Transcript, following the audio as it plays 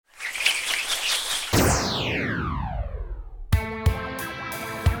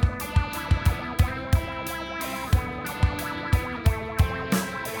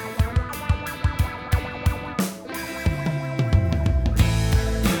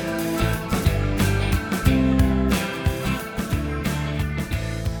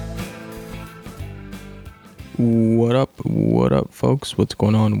What up, folks? What's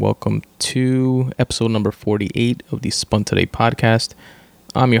going on? Welcome to episode number 48 of the Spun Today podcast.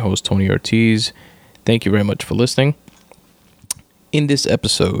 I'm your host, Tony Ortiz. Thank you very much for listening. In this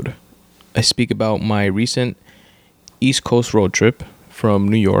episode, I speak about my recent East Coast road trip from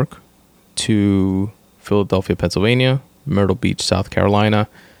New York to Philadelphia, Pennsylvania, Myrtle Beach, South Carolina,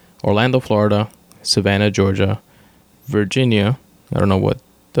 Orlando, Florida, Savannah, Georgia, Virginia. I don't know what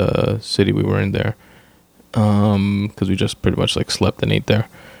the city we were in there, because we just pretty much slept and ate there,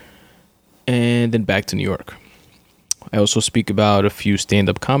 and then back to New York. I also speak about a few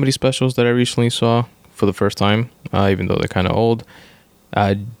stand-up comedy specials that I recently saw for the first time, even though they're kind of old.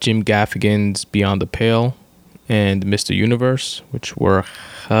 Jim Gaffigan's Beyond the Pale and Mr. Universe, which were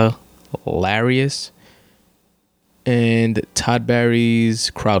hilarious, and Todd Barry's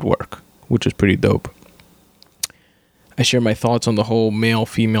Crowd Work, which is pretty dope. I share my thoughts on the whole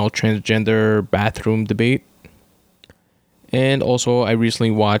male-female transgender bathroom debate. And also, I recently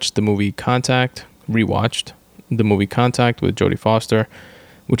rewatched the movie Contact with Jodie Foster,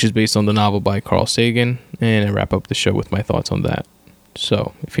 which is based on the novel by Carl Sagan, and I wrap up the show with my thoughts on that.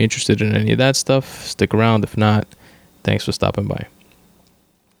 So, if you're interested in any of that stuff, stick around. If not, thanks for stopping by.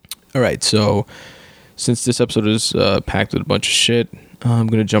 Alright, so since this episode is packed with a bunch of shit, I'm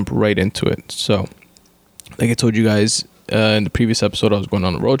going to jump right into it. So, like I told you guys in the previous episode, I was going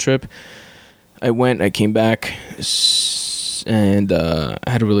on a road trip. I came back, and I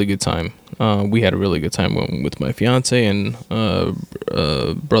had a really good time. We had a really good time with my fiance and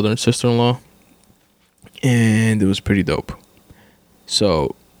brother and sister-in-law, and it was pretty dope.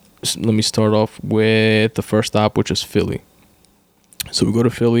 So let me start off with the first stop, which is Philly. So we go to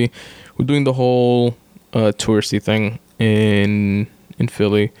Philly. We're doing the whole touristy thing in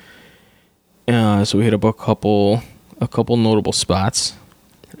Philly. So we hit up a couple notable spots,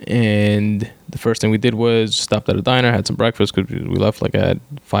 and the first thing we did was stopped at a diner, had some breakfast because we left at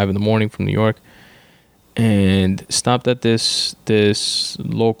 5 a.m. from New York, and stopped at this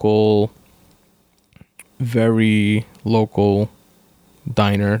local, very local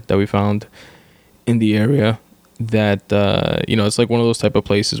diner that we found in the area. That it's like one of those type of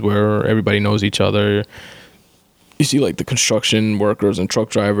places where everybody knows each other. You see the construction workers and truck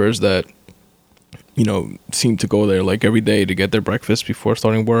drivers that seem to go there every day to get their breakfast before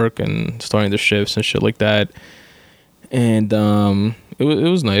starting work and starting their shifts and shit like that. And it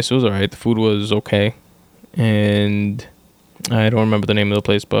was nice. It was alright. The food was okay, and I don't remember the name of the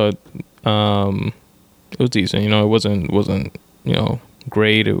place, but it was decent. It wasn't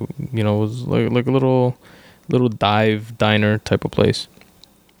great. It was like a little dive diner type of place.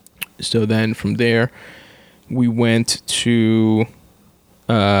 So then from there, we went to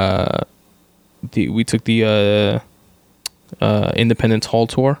we took the Independence Hall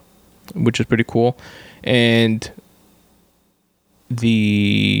tour, which is pretty cool, and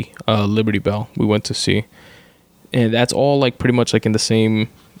the Liberty Bell we went to see, and that's all pretty much in the same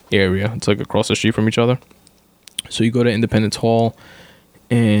area. It's across the street from each other. So you go to Independence Hall,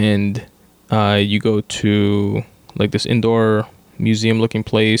 and you go to this indoor museum looking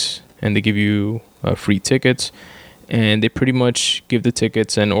place, and they give you free tickets. And they pretty much give the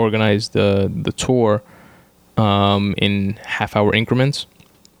tickets and organize the tour in half-hour increments,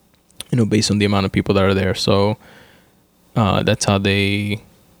 based on the amount of people that are there. So that's how they,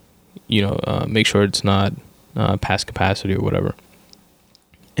 make sure it's not past capacity or whatever.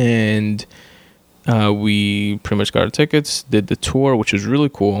 And we pretty much got our tickets, did the tour, which is really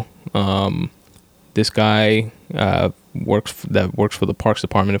cool. This guy works for the Parks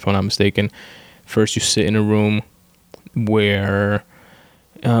Department, if I'm not mistaken. First, you sit in a room where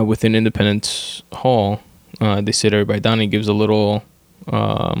within Independence Hall, they sit everybody down and gives a little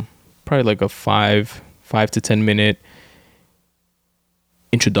probably a 5 to 10 minute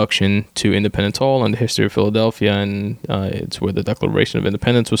introduction to Independence Hall and the history of Philadelphia, and it's where the Declaration of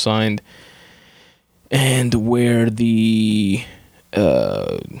Independence was signed, and where the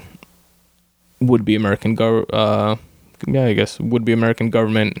would-be American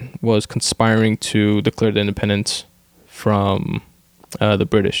government was conspiring to declare the independence from the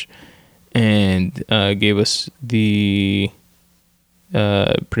British, and gave us the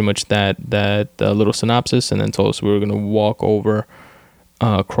pretty much that little synopsis, and then told us we were going to walk over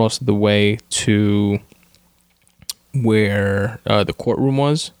across the way to where the courtroom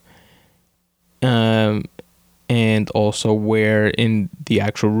was, and also where in the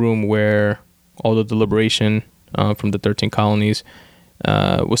actual room where all the deliberation from the 13 colonies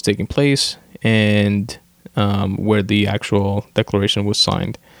was taking place, and where the actual declaration was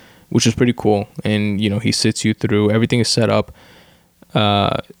signed, which is pretty cool. And he sits you through everything. Is set up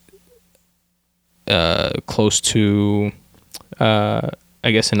close to, I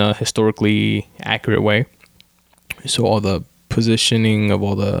guess, in a historically accurate way. So all the positioning of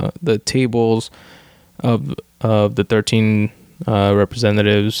all the tables of the 13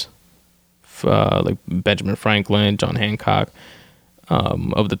 representatives, like Benjamin Franklin, John Hancock,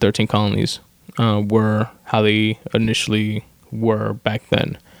 of the 13 colonies, were how they initially were back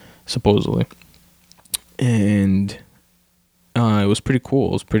then, supposedly. And it was pretty cool.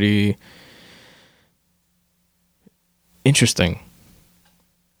 It was pretty interesting.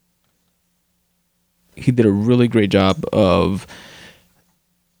 He did a really great job of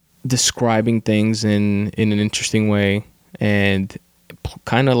describing things in an interesting way, and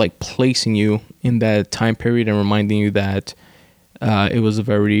kind of like placing you in that time period and reminding you that it was a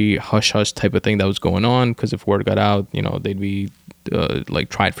very hush-hush type of thing that was going on, because if word got out, they'd be like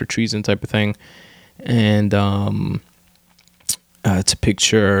tried for treason type of thing. And to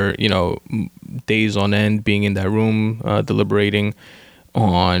picture, days on end being in that room, deliberating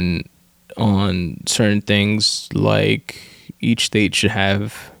on certain things, like each state should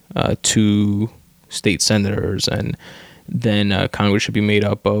have 2 state senators, and then Congress should be made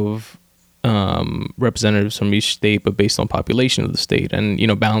up of representatives from each state, but based on population of the state, and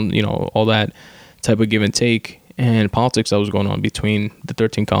all that type of give and take and politics that was going on between the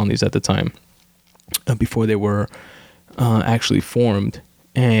 13 colonies at the time, before they were actually formed,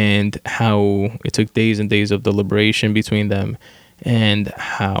 and how it took days and days of deliberation between them, and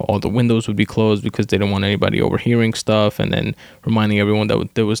how all the windows would be closed because they didn't want anybody overhearing stuff, and then reminding everyone that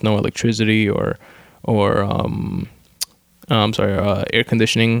there was no electricity or air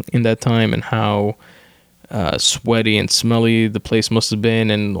conditioning in that time, and how sweaty and smelly the place must have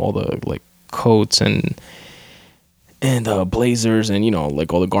been, and all the like coats and blazers, and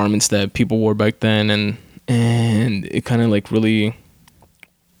like all the garments that people wore back then, and it kind of like really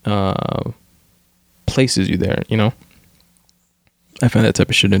places you there. I find that type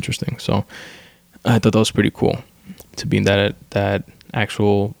of shit interesting, so I thought that was pretty cool to be in that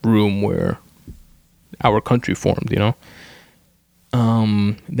actual room where our country formed.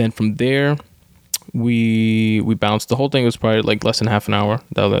 Then from there, we bounced. The whole thing was probably like less than half an hour,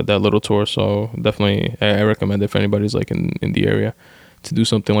 that little tour. So definitely, I recommend it if anybody's like in the area to do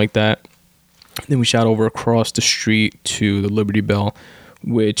something like that. Then we shot over across the street to the Liberty Bell,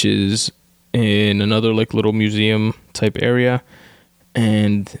 which is in another like little museum type area,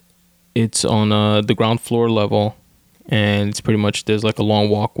 and it's on the ground floor level, and it's pretty much, there's like a long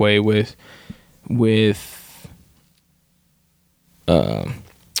walkway with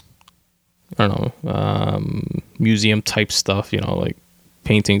I don't know, museum type stuff, like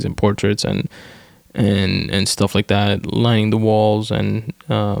paintings and portraits and stuff like that lining the walls, and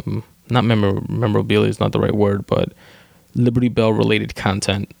not memorabilia is not the right word, but Liberty Bell related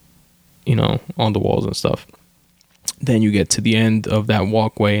content, on the walls and stuff. Then you get to the end of that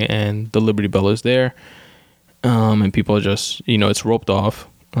walkway, and the Liberty Bell is there, and people are just, it's roped off.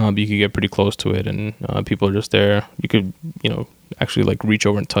 But you could get pretty close to it, and people are just there. You could, actually like reach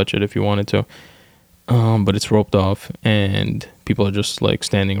over and touch it if you wanted to. But it's roped off, and people are just like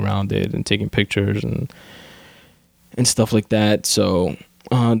standing around it and taking pictures and stuff like that. So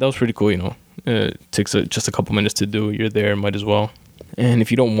that was pretty cool. It takes just a couple minutes to do. You're there, might as well. And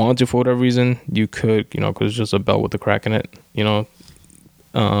if you don't want to for whatever reason, you could, because it's just a bell with a crack in it. And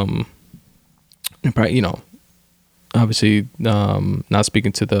probably, obviously, not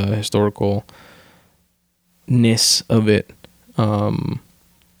speaking to the historical ness of it, but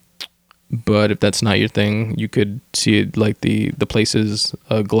if that's not your thing, you could see it like the place is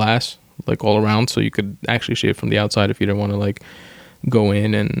glass like all around, so you could actually see it from the outside if you didn't want to like go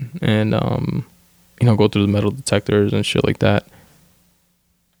in and go through the metal detectors and shit like that.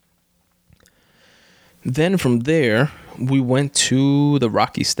 Then from there, we went to the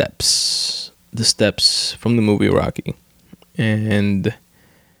Rocky Steps. The steps from the movie Rocky. And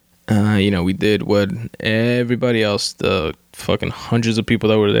we did what everybody else, the fucking hundreds of people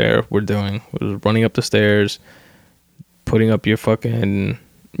that were there, were doing. It was running up the stairs, putting up your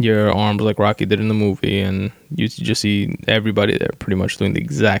arms like Rocky did in the movie, and you just see everybody there pretty much doing the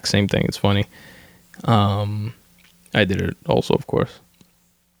exact same thing. It's funny. I did it also, of course.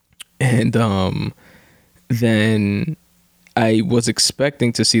 And then I was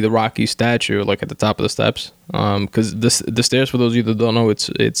expecting to see the Rocky statue like at the top of the steps, because the stairs, for those of you that don't know,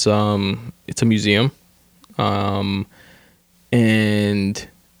 it's a museum, and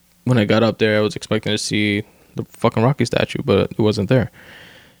when I got up there, I was expecting to see the fucking Rocky statue, but it wasn't there.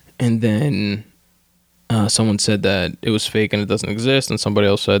 And then someone said that it was fake and it doesn't exist, and somebody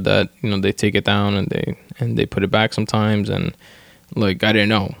else said that they take it down and they put it back sometimes, and like I didn't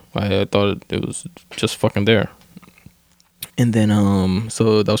know. I thought it was just fucking there. And then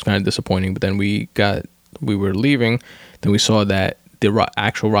so that was kind of disappointing. But then we were leaving, then we saw that the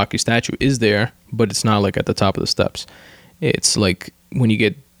actual Rocky statue is there, but it's not like at the top of the steps. It's like when you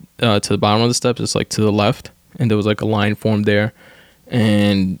get to the bottom of the steps, it's like to the left, and there was like a line formed there,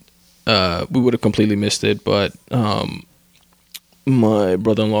 and we would have completely missed it. But my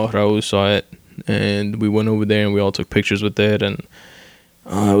brother-in-law Raul saw it, and we went over there and we all took pictures with it, and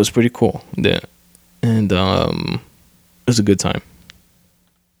it was pretty cool. Yeah, and it was a good time.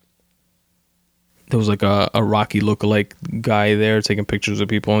 There was like a Rocky lookalike guy there taking pictures of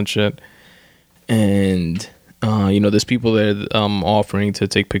people and shit. And, there's people there offering to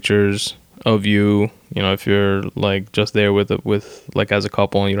take pictures of you, if you're like just there with like as a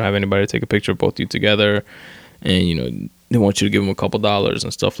couple and you don't have anybody to take a picture of both you together. And, they want you to give them a couple dollars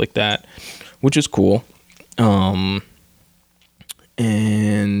and stuff like that, which is cool. And,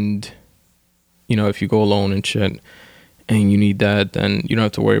 if you go alone and shit, and you need that, then you don't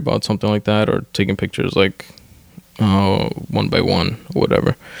have to worry about something like that or taking pictures like one by one or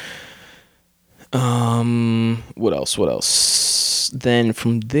whatever. What else? Then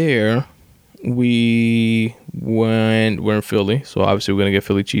from there, we're in Philly, so obviously we're gonna get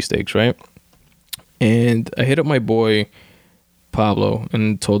Philly cheesesteaks, right? And I hit up my boy Pablo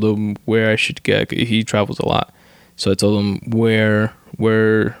and told him where I should get. He travels a lot, so I told him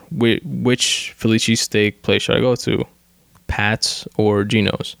which Philly cheesesteak place should I go to, Pat's or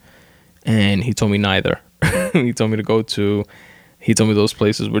Geno's, and he told me neither. He told me those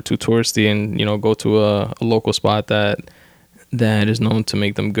places were too touristy, and go to a local spot that is known to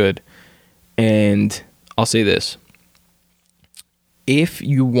make them good. And I'll say this: if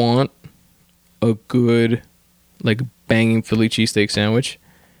you want a good, like, banging Philly cheesesteak sandwich,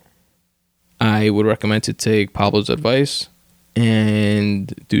 I would recommend to take Pablo's advice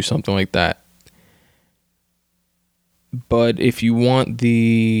and do something like that. But if you want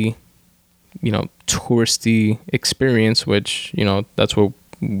the, touristy experience, which, that's what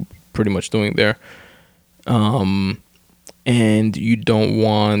we're pretty much doing there, and you don't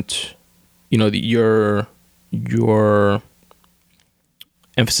want, your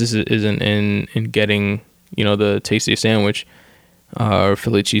emphasis isn't in getting, the tastiest sandwich or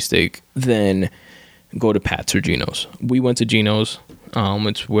Philly cheesesteak, then go to Pat's or Geno's. We went to Geno's.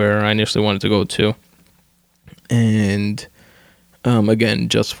 It's where I initially wanted to go to. And again,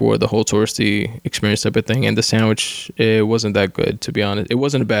 just for the whole touristy experience type of thing. And the sandwich, it wasn't that good, to be honest. It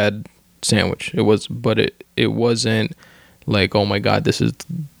wasn't a bad sandwich. But it wasn't like, oh my God, this is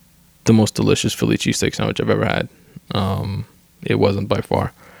the most delicious Philly cheesesteak sandwich I've ever had. It wasn't by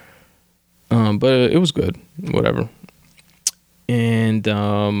far. But it was good, whatever. And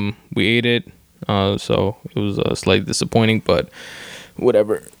we ate it. So it was slightly disappointing, but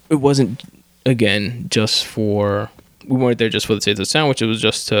whatever. It wasn't, again, we weren't there just for the taste of the sandwich. It was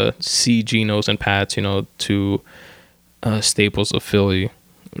just to see Geno's and Pat's, two staples of Philly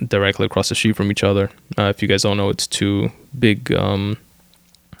directly across the street from each other. If you guys don't know, it's two big Philly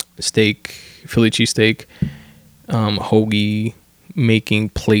cheesesteak hoagie making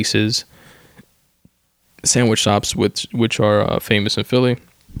places, sandwich shops which are famous in Philly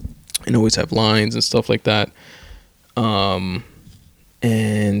and always have lines and stuff like that.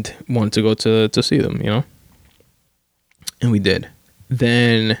 And wanted to go to see them, and we did.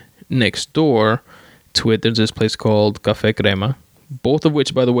 Then next door to it, there's this place called Café Crema, both of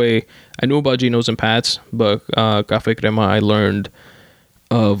which, by the way, I knew about Geno's and Pat's, but Café Crema I learned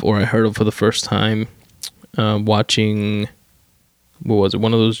of, or I heard of for the first time, watching, what was it,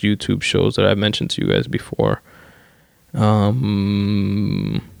 one of those YouTube shows that I mentioned to you guys before.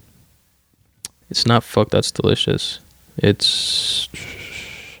 It's not Fuck That's Delicious. It's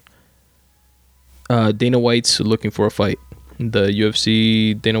Dana White's Looking for a Fight, the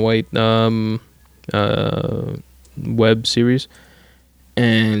UFC Dana White web series,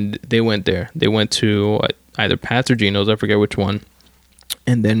 and they went there. They went to either Pat's or Geno's, I forget which one,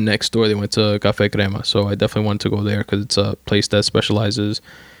 and then next door they went to Café Crema. So I definitely wanted to go there because it's a place that specializes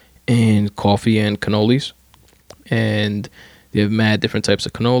in coffee and cannolis, and they have mad different types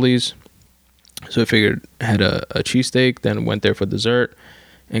of cannolis. So I figured I had a cheesesteak, then went there for dessert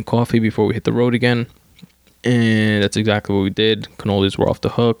and coffee before we hit the road again. And that's exactly what we did. Cannolis were off the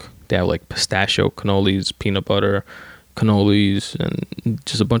hook. They have like pistachio cannolis, peanut butter cannolis, and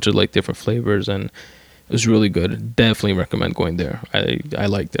just a bunch of like different flavors. And it was really good. Definitely recommend going there. I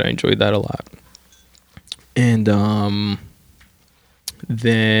liked it. I enjoyed that a lot. And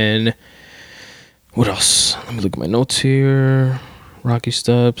then what else? Let me look at my notes here. Rocky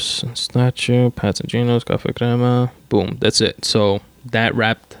Steps, Statue, Pat's and Geno's, Café Crema. Boom, that's it. So that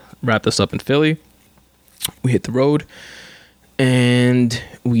wrapped wrapped us up in Philly. We hit the road, and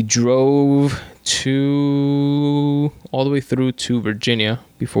we drove all the way through to Virginia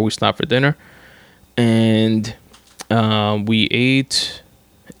before we stopped for dinner. And we ate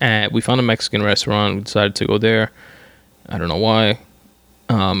we found a Mexican restaurant. We decided to go there. I don't know why.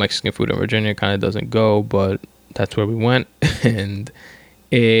 Mexican food in Virginia kind of doesn't go, but that's where we went. And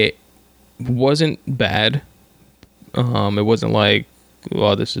it wasn't bad. It wasn't like,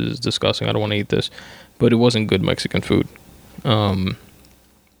 well, this is disgusting, I don't want to eat this. But it wasn't good Mexican food. But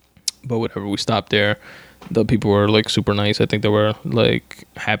whatever, we stopped there. The people were like super nice. I think they were like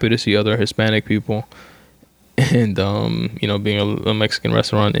happy to see other Hispanic people. And being a Mexican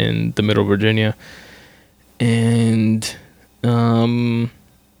restaurant in the middle of Virginia. And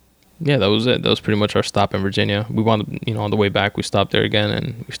yeah, that was it. That was pretty much our stop in Virginia. We wanted, on the way back, we stopped there again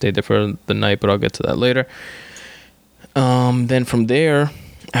and we stayed there for the night, but I'll get to that later. Then from there,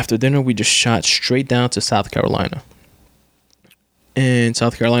 after dinner, we just shot straight down to South Carolina. In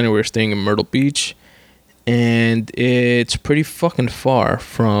South Carolina, we were staying in Myrtle Beach, and it's pretty fucking far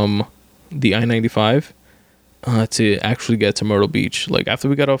from the I-95 to actually get to Myrtle Beach. Like, after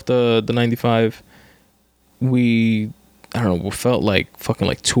we got off the 95, we felt like fucking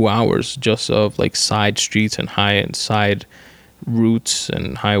like 2 hours just of like side streets and side routes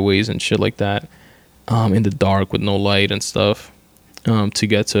and highways and shit like that, in the dark with no light and stuff, to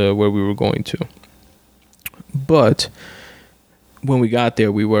get to where we were going to. But when we got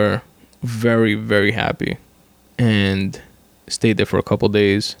there, we were very, very happy and stayed there for a couple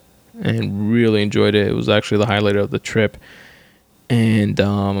days and really enjoyed it. It was actually the highlight of the trip. And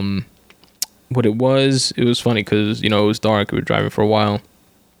what it was funny because, it was dark. We were driving for a while.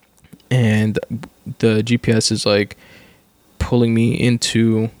 And the GPS is like pulling me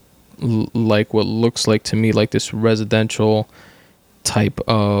into like what looks like to me like this residential type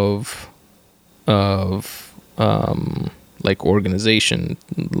of like organization,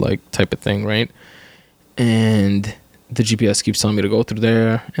 like type of thing, right? And the GPS keeps telling me to go through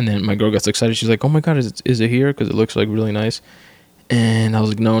there, and then my girl gets excited. She's like, "Oh my god, is it here?" Because it looks like really nice. And I was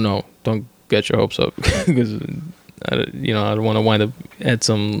like, "No, don't get your hopes up," because I don't want to wind up at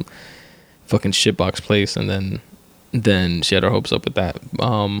some fucking shitbox place, and then she had her hopes up with that.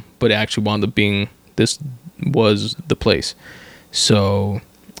 But it actually wound up being, this was the place. So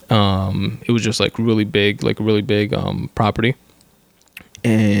it was just like a really big property.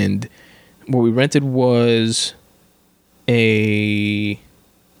 And what we rented was a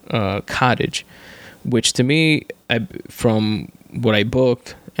cottage, which to me, from what I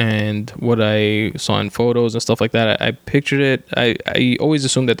booked and what I saw in photos and stuff like that, I pictured it. I always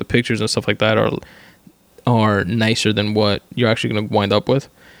assume that the pictures and stuff like that are nicer than what you're actually going to wind up with.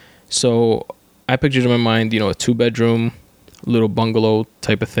 So I pictured in my mind, a 2-bedroom little bungalow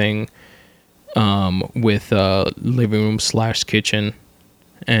type of thing, with a living room / kitchen,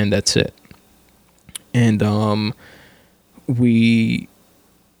 and that's it. And we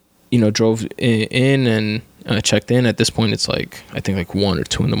drove in and checked in. At this point, it's like, I think like 1 or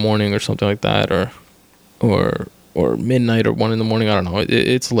 2 in the morning or something like that, or midnight or 1 in the morning. I don't know.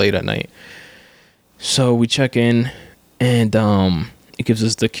 It's late at night. So we check in, and it gives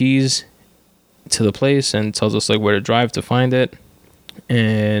us the keys to the place and tells us like where to drive to find it.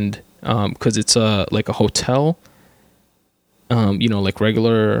 And because it's like a hotel, like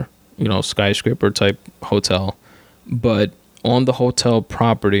regular, skyscraper type hotel, but on the hotel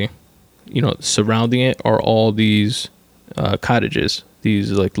property, surrounding it are all these cottages,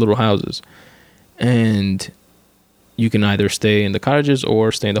 these like little houses, and you can either stay in the cottages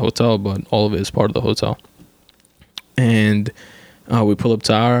or stay in the hotel, but all of it is part of the hotel. And we pull up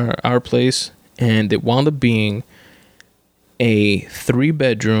to our place, and it wound up being a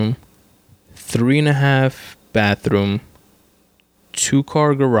 3-bedroom, 3.5 bathroom,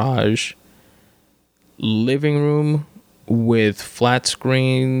 2-car garage, living room with flat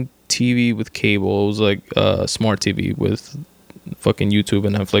screen TV with cable. It was like a smart TV with fucking YouTube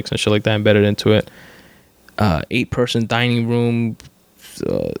and Netflix and shit like that embedded into it. 8-person dining room,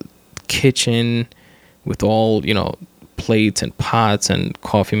 kitchen with all, plates and pots and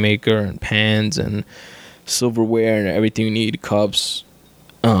coffee maker and pans and silverware and everything you need, cups.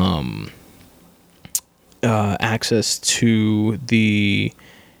 Access to the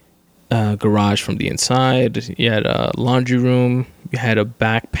garage from the inside. You had a laundry room. You had a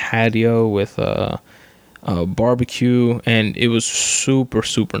back patio with a barbecue, and it was super,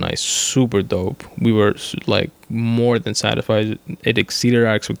 super nice, super dope. We were like more than satisfied. It exceeded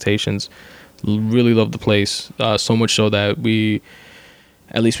our expectations. Really loved the place, so much so that we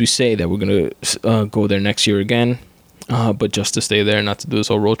say that we're gonna go there next year again. but just to stay there, not to do this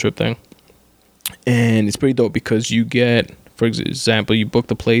whole road trip thing. And it's pretty dope because you get, for example, you book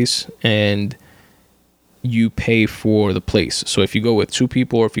the place and you pay for the place. So if you go with 2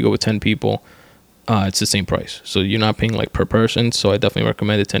 people or if you go with 10 people, it's the same price. So you're not paying like per person. So I definitely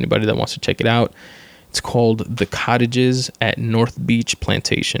recommend it to anybody that wants to check it out. It's called The Cottages at North Beach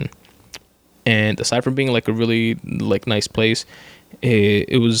Plantation. And aside from being like a really like nice place,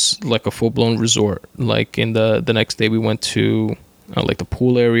 it was like a full-blown resort. Like in the next day we went to like the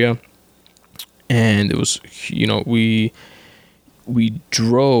pool area, and it was, you know, we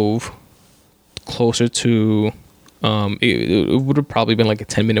drove closer to it would have probably been like a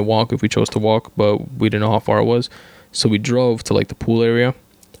 10-minute walk if we chose to walk, but we didn't know how far it was, so we drove to like the pool area,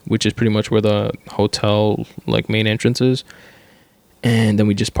 which is pretty much where the hotel like main entrance is. And then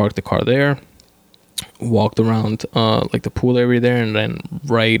we just parked the car there, walked around like the pool area there, and then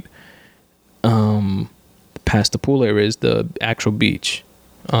right past the pool area is the actual beach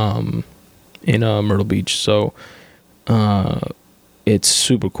in Myrtle Beach. So it's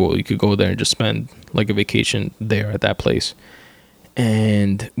super cool. You could go there and just spend like a vacation there at that place.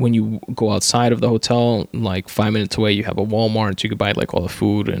 And when you go outside of the hotel, like 5 minutes away, you have a Walmart, so you could buy like all the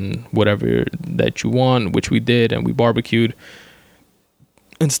food and whatever that you want, which we did, and we barbecued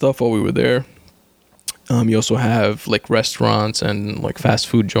and stuff while we were there. You also have like restaurants and like fast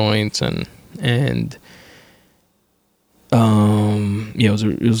food joints, and yeah,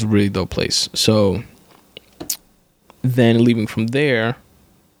 it was a really dope place. So then leaving from there,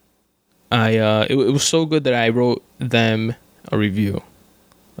 it was so good that I wrote them a review,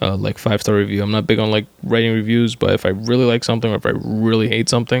 like 5-star review. I'm not big on like writing reviews, but if I really like something or if I really hate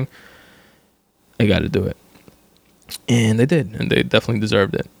something, I got to do it. And they did, and they definitely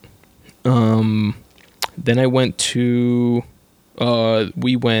deserved it. Then I went to,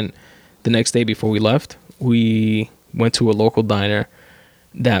 we went the next day before we left. We went to a local diner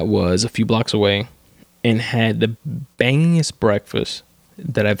that was a few blocks away and had the bangingest breakfast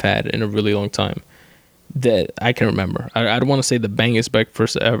that I've had in a really long time that I can remember. I don't want to say the bangingest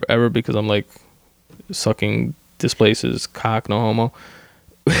breakfast ever because I'm like sucking this place's cock, no homo.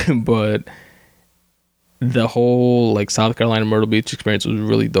 But the whole like South Carolina Myrtle Beach experience was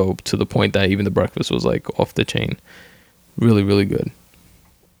really dope, to the point that even the breakfast was like off the chain. Really, really good.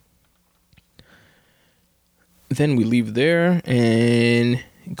 Then we leave there and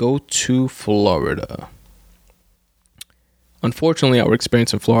go to Florida. Unfortunately, our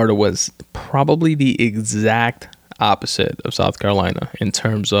experience in Florida was probably the exact opposite of South Carolina in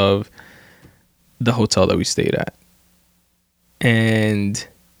terms of the hotel that we stayed at. And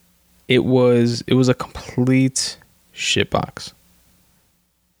it was a complete shitbox.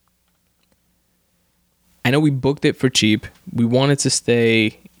 I know we booked it for cheap. We wanted to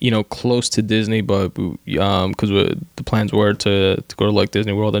stay, you know, close to Disney, but because the plans were to go to like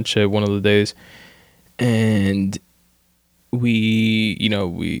Disney World and shit one of the days, and we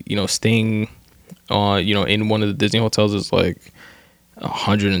staying in one of the Disney hotels is like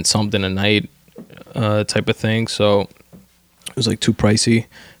 100 and something a night, type of thing. So it was like too pricey.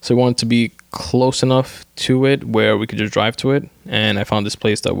 So I wanted to be close enough to it where we could just drive to it. And I found this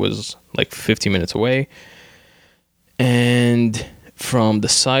place that was like 15 minutes away. And from the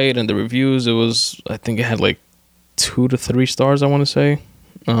site and the reviews, I think it had like 2 to 3 stars, I want to say.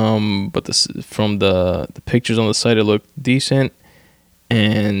 But from the pictures on the site, it looked decent.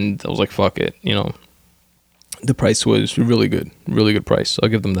 And I was like, fuck it. You know, the price was really good price. I'll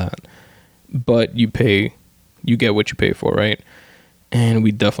give them that. But you get what you pay for, right? And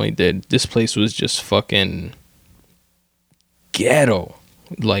we definitely did. This place was just fucking ghetto.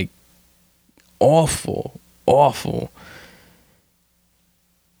 Like, awful.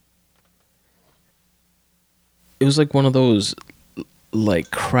 It was like one of those, like,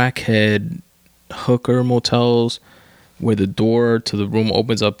 crackhead hooker motels where the door to the room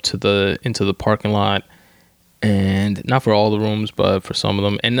opens up to into the parking lot. And not for all the rooms, but for some of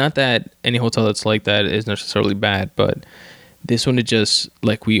them. And not that any hotel that's like that is necessarily bad, but this one, it just,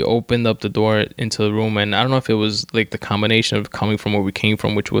 like, we opened up the door into the room, and I don't know if it was, like, the combination of coming from where we came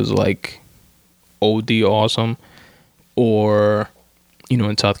from, which was, like, OD awesome, or, you know,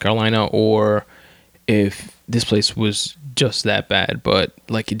 in South Carolina, or if this place was just that bad, but,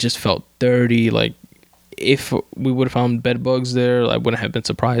 like, it just felt dirty. Like, if we would have found bed bugs there, I wouldn't have been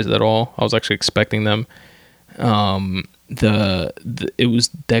surprised at all. I was actually expecting them. It was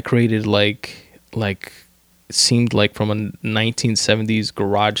decorated like it seemed like from a 1970s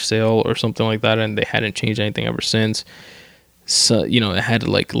garage sale or something like that, and they hadn't changed anything ever since. So, you know, it had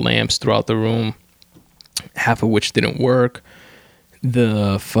like lamps throughout the room, half of which didn't work.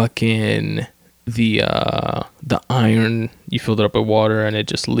 The the iron, you filled it up with water and it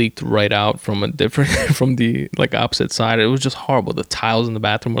just leaked right out from a different from the like opposite side. It was just horrible. The tiles in the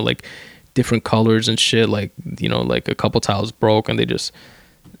bathroom were like different colors and shit. Like, you know, like a couple tiles broke and they just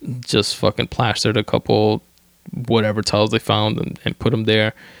fucking plastered a couple whatever tiles they found and put them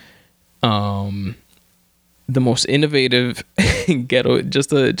there. The most innovative ghetto, just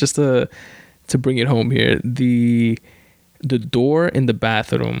to bring it home here, the door in the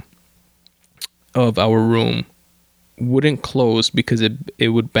bathroom of our room wouldn't close because it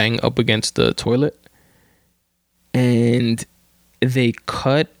would bang up against the toilet, and they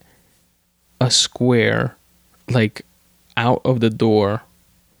cut a square like out of the door,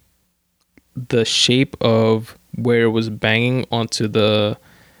 the shape of where it was banging onto the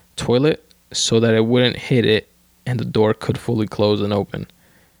toilet, so that it wouldn't hit it and the door could fully close and open.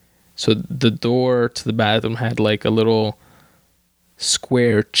 So the door to the bathroom had like a little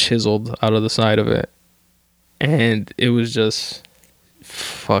square chiseled out of the side of it, and it was just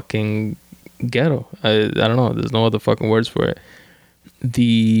fucking ghetto. I don't know, there's no other fucking words for it.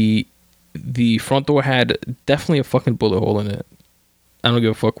 The front door had definitely a fucking bullet hole in it. I don't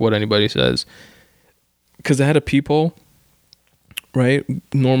give a fuck what anybody says, because it had a peephole, right?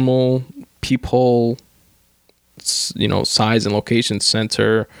 Normal peephole, you know, size and location,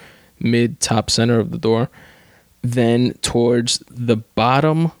 center, mid, top, center of the door. Then towards the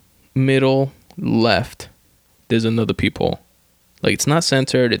bottom, middle, left, there's another peephole. Like, it's not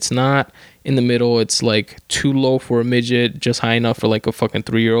centered, it's not in the middle, it's like too low for a midget, just high enough for like a fucking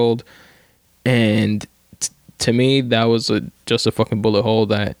 3-year-old. And to me, that was just a fucking bullet hole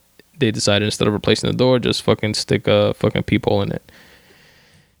that they decided, instead of replacing the door, just fucking stick a fucking peephole in it.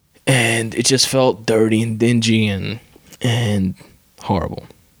 And it just felt dirty and dingy and horrible.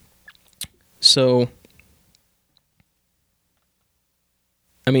 So,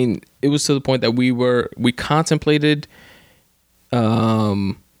 I mean, it was to the point that we contemplated, you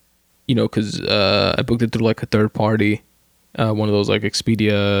know, because I booked it through like a third party, one of those like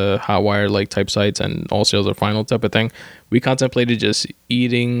Expedia, Hotwire like type sites, and all sales are final type of thing. We contemplated just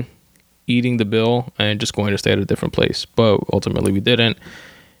eating the bill and just going to stay at a different place, but ultimately we didn't.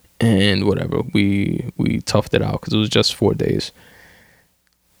 And whatever, we toughed it out because it was just 4 days.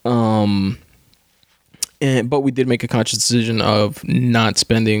 But we did make a conscious decision of not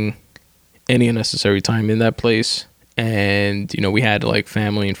spending any unnecessary time in that place. And, you know, we had like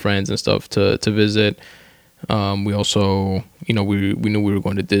family and friends and stuff to visit. We also, you know, we knew we were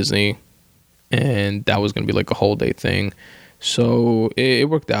going to Disney, and that was going to be like a whole day thing. So it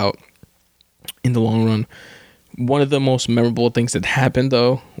worked out in the long run. One of the most memorable things that happened,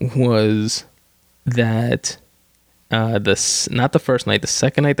 though, was that not the first night, the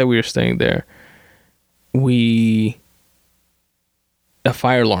second night that we were staying there, a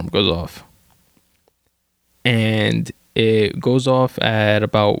fire alarm goes off. And it goes off at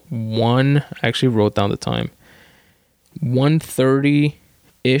about I actually wrote down the time,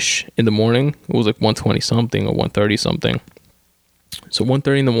 1:30-ish in the morning. It was like 1:20 something or 1:30 something. So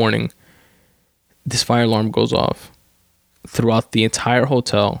 1:30 in the morning, this fire alarm goes off throughout the entire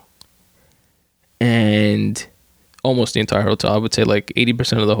hotel, and almost the entire hotel. I would say like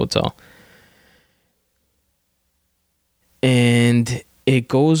 80% of the hotel. And it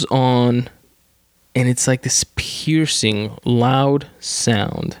goes on, and it's like this piercing, loud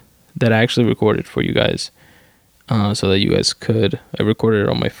sound that I actually recorded for you guys, so that you guys could. I recorded it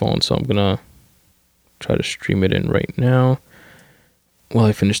on my phone, so I'm gonna try to stream it in right now while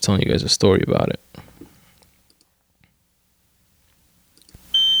I finish telling you guys a story about it.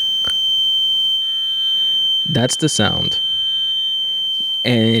 That's the sound.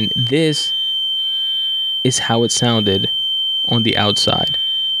 And this is how it sounded on the outside.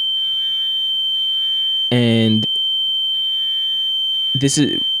 And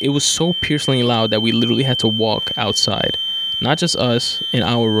it was so piercingly loud that we literally had to walk outside. Not just us in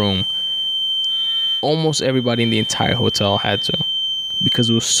our room. Almost everybody in the entire hotel had to, because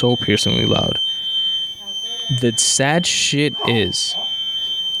it was so piercingly loud. The sad shit is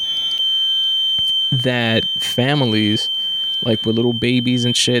that families, like with little babies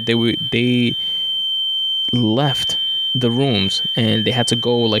and shit, they left the rooms and they had to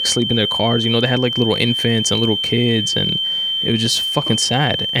go like sleep in their cars. You know, they had like little infants and little kids, and it was just fucking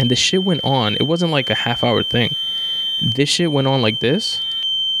sad. And the shit went on. It wasn't like a half-hour thing. This shit went on like this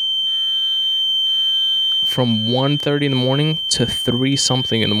from 1:30 in the morning to 3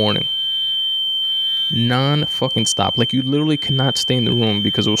 something in the morning. Non-fucking stop. Like, you literally could not stay in the room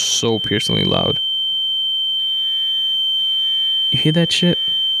because it was so piercingly loud. You hear that shit?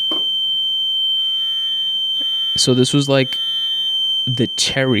 So this was like the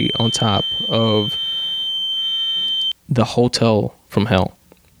cherry on top of the hotel from hell.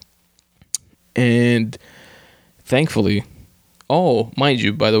 And thankfully, oh, mind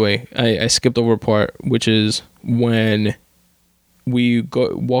you, by the way, I skipped over a part, which is when we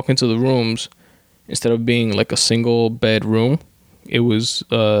walk into the rooms, instead of being like a single bed room, it was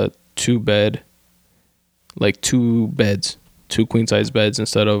two beds, two queen size beds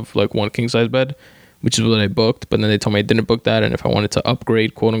instead of like one king size bed, which is what I booked. But then they told me I didn't book that, and if I wanted to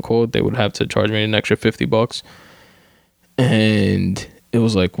upgrade, quote unquote, they would have to charge me an extra $50. And it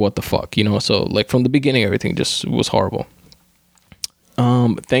was like, what the fuck, you know? So like from the beginning, everything just was horrible.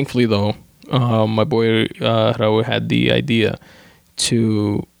 Thankfully though, my boy Raul had the idea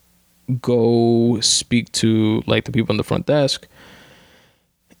to go speak to like the people on the front desk,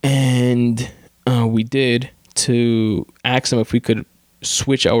 and we did, to ask them if we could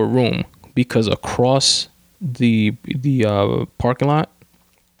switch our room, because across the parking lot,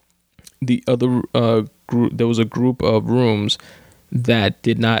 the other group, there was a group of rooms that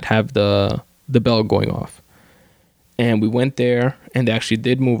did not have the bell going off, and we went there and they actually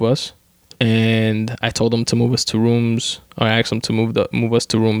did move us. And I told them to move us to rooms, or I asked them to move us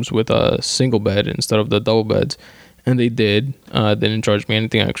to rooms with a single bed instead of the double beds, and they did. They didn't charge me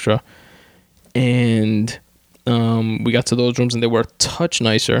anything extra, and we got to those rooms and they were a touch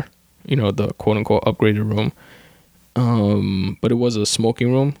nicer, you know, the quote unquote upgraded room. But it was a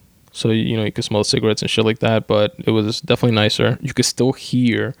smoking room, so you know you could smell cigarettes and shit like that. But it was definitely nicer. You could still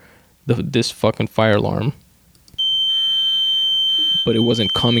hear this fucking fire alarm, but it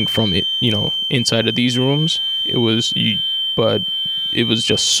wasn't coming from it, you know, inside of these rooms. But it was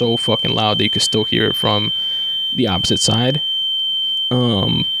just so fucking loud that you could still hear it from the opposite side.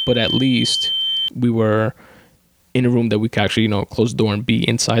 But at least we were in a room that we could actually, you know, close the door and be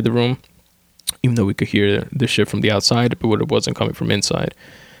inside the room, even though we could hear the shit from the outside, but it wasn't coming from inside,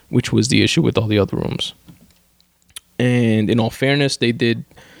 which was the issue with all the other rooms. And in all fairness, they did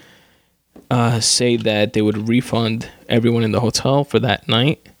say that they would refund everyone in the hotel for that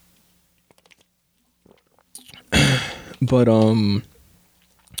night. But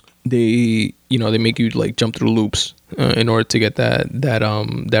they, you know, they make you like jump through loops in order to get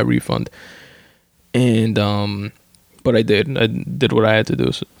that refund. And but I did what I had to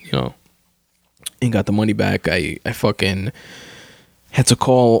do, so, you know, and got the money back. I fucking had to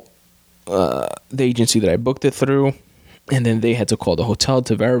call the agency that I booked it through, and then they had to call the hotel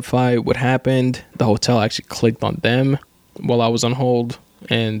to verify what happened. The hotel actually clicked on them while I was on hold,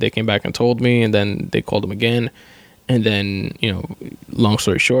 and they came back and told me, and then they called them again. And then, you know, long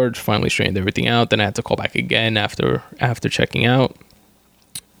story short, finally straightened everything out. Then I had to call back again after checking out,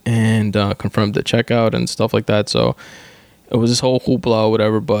 and confirmed the checkout and stuff like that. So it was this whole hoopla or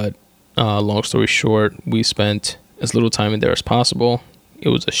whatever. But long story short, we spent as little time in there as possible. It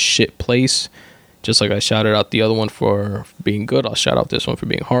was a shit place. Just like I shouted out the other one for being good, I'll shout out this one for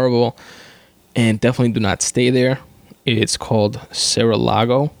being horrible. And definitely do not stay there. It's called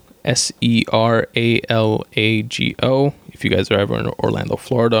Seralago, Seralago. If you guys are ever in Orlando,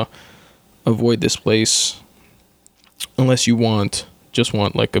 Florida, avoid this place unless you just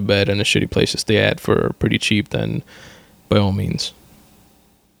want like a bed and a shitty place to stay at for pretty cheap. Then by all means.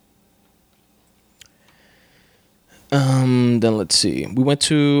 Then let's see. We went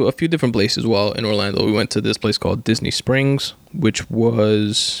to a few different places while in Orlando. We went to this place called Disney Springs, which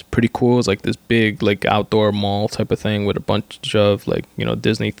was pretty cool. It's like this big, like, outdoor mall type of thing with a bunch of, like, you know,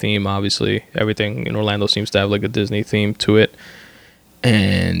 Disney theme. Obviously, everything in Orlando seems to have like a Disney theme to it.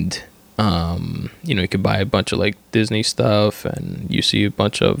 And you know, you could buy a bunch of like Disney stuff, and you see a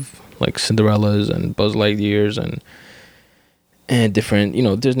bunch of like Cinderellas and Buzz Lightyears and different, you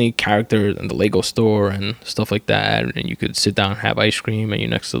know, Disney characters, and the Lego store and stuff like that. And you could sit down and have ice cream, and you're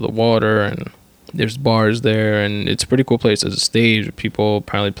next to the water, and there's bars there, and it's a pretty cool place. There's a stage where people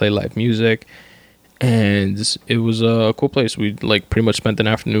apparently play live music, and it was a cool place. We like pretty much spent an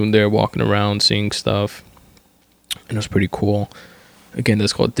afternoon there walking around, seeing stuff, and it was pretty cool. Again,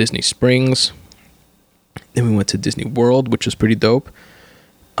 that's called Disney Springs. Then we went to Disney World, which was pretty dope,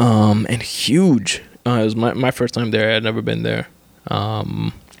 and huge. It was my first time there. I had never been there.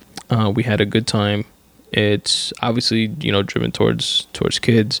 We had a good time. It's obviously, you know, driven towards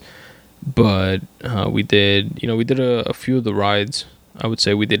kids, but we did a few of the rides. I would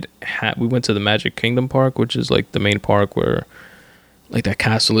say we went to the Magic Kingdom Park, which is like the main park where like that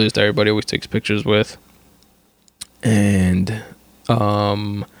castle is that everybody always takes pictures with. And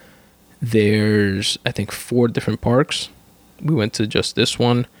there's, I think, 4 different parks. We went to just this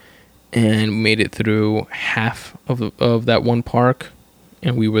one and made it through half of that one park,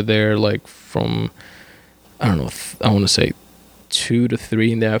 and we were there like from, I don't know, I want to say 2 to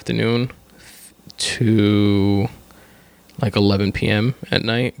 3 in the afternoon to like 11 p.m. at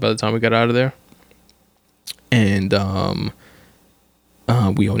night by the time we got out of there. And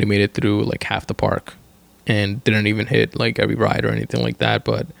we only made it through like half the park and didn't even hit like every ride or anything like that.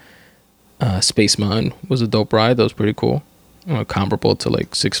 But Space Mountain was a dope ride. That was pretty cool. Comparable to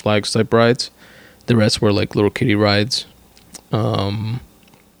like Six Flags type rides. The rest were like little kiddie rides. But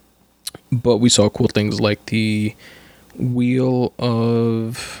we saw cool things like the Wheel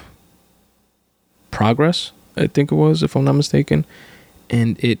of Progress, I think it was, if I'm not mistaken.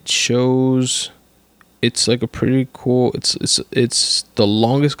 And it shows, it's like a pretty cool, it's the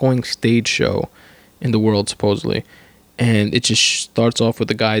longest going stage show in the world, supposedly. And it just starts off with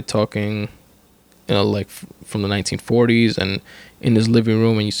a guy talking, like from the 1940s, and in his living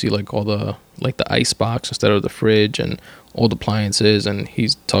room, and you see like all the, like the ice box instead of the fridge and all the appliances, and he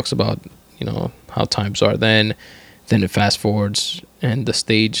talks about, how times are then it fast forwards, and the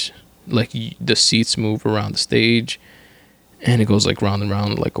stage, like the seats move around the stage, and it goes like round and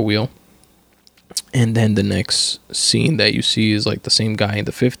round like a wheel. And then the next scene that you see is like the same guy in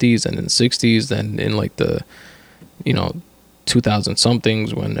the 50s and in the 60s, then in like the 2000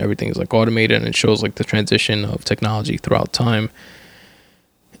 somethings, when everything is like automated, and it shows like the transition of technology throughout time.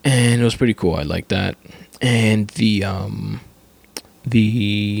 And it was pretty cool. I like that. And the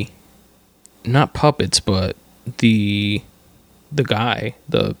not puppets, but the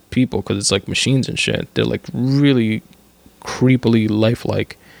people, because it's like machines and shit, they're like really creepily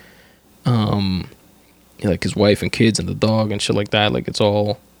lifelike. Like his wife and kids and the dog and shit like that, like it's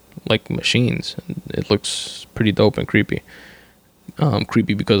all like machines, and it looks pretty dope and creepy.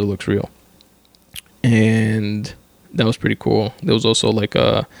 Creepy because it looks real. And that was pretty cool. There was also like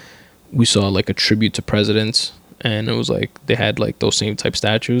we saw like a tribute to presidents, and it was like they had like those same type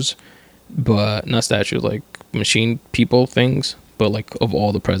statues, but not statues, like machine people things, but like of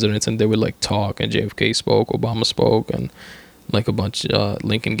all the presidents, and they would like talk, and JFK spoke, Obama spoke, and like a bunch,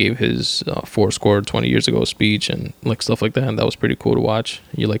 Lincoln gave his 20 years ago speech, and like stuff like that. And that was pretty cool to watch.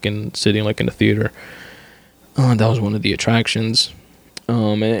 You're like sitting like in a theater. That was one of the attractions.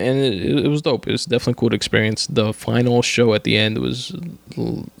 And it was dope. It was definitely cool to experience. The final show at the end was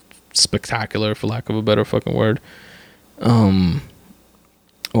spectacular, for lack of a better fucking word.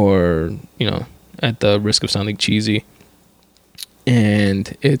 Or, at the risk of sounding cheesy.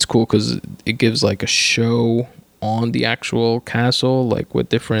 And it's cool because it gives like a show on the actual castle, like with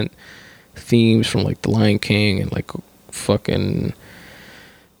different themes from like The Lion King and like fucking,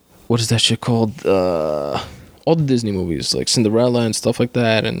 what is that shit called? All the Disney movies, like Cinderella and stuff like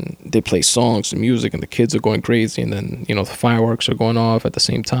that, and they play songs and music, and the kids are going crazy, and then the fireworks are going off at the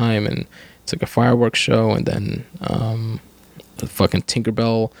same time, and it's like a fireworks show, and then the fucking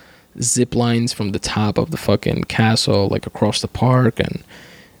Tinkerbell zip lines from the top of the fucking castle like across the park, and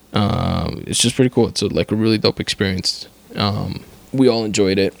it's just pretty cool. It's like a really dope experience. We all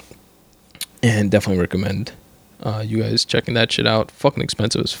enjoyed it, and definitely recommend you guys checking that shit out. Fucking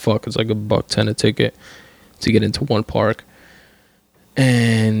expensive as fuck. It's like $110 a ticket to get into one park.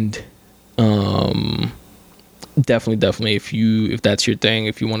 And definitely if that's your thing,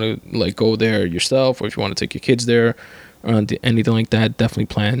 if you want to like go there yourself, or if you want to take your kids there or anything like that, definitely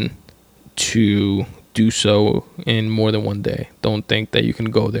plan to do so in more than one day. Don't think that you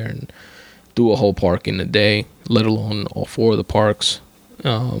can go there and do a whole park in a day, let alone all 4 of the parks.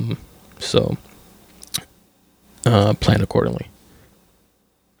 So plan accordingly.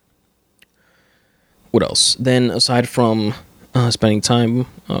 What else? Then aside from spending time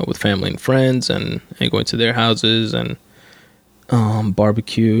with family and friends, and going to their houses, and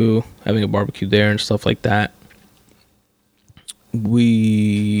barbecue, having a barbecue there and stuff like that,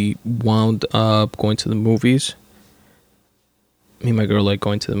 we wound up going to the movies. Me and my girl like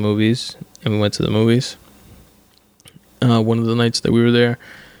going to the movies, and we went to the movies one of the nights that we were there.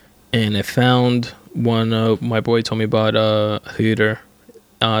 And I found my boy told me about a theater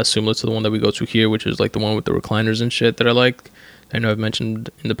similar to the one that we go to here, which is like the one with the recliners and shit that I like. I know I've mentioned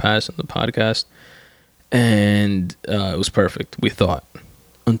in the past in the podcast. And it was perfect, we thought,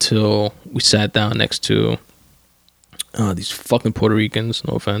 until we sat down next to these fucking Puerto Ricans,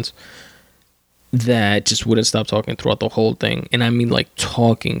 no offense, that just wouldn't stop talking throughout the whole thing. And I mean like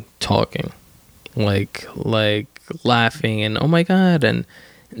talking, like laughing and oh my god, and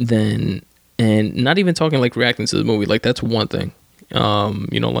not even talking, like reacting to the movie. Like that's one thing.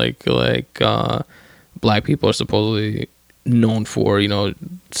 Black people are supposedly known for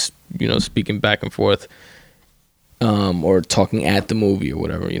speaking back and forth, or talking at the movie or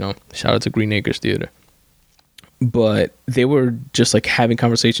whatever. Shout out to Green Acres Theater. but they were just like having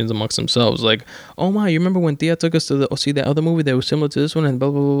conversations amongst themselves, like, "Oh my, you remember when Tia took us to see that other movie that was similar to this one?" And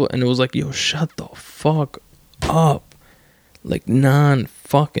blah blah blah, blah. And it was like, "Yo, shut the fuck up!" Like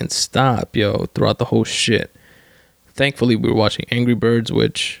fucking stop, yo, throughout the whole shit. Thankfully, we were watching Angry Birds,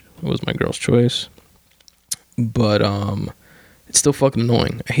 which was my girl's choice, but it's still fucking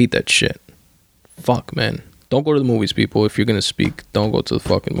annoying. I hate that shit. Fuck, man. Don't go to the movies, people. If you're gonna speak, don't go to the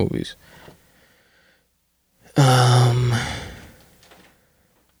fucking movies.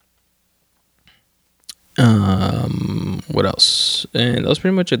 What else? And that was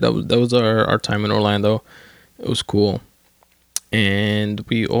pretty much it. That was our time in Orlando. It was cool, and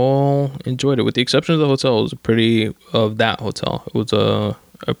we all enjoyed it, with the exception of the hotel. It was that hotel. It was a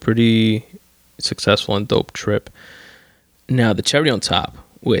pretty successful and dope trip. Now, the cherry on top,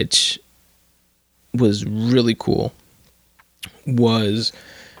 which was really cool, was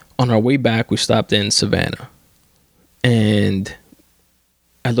on our way back, we stopped in Savannah, and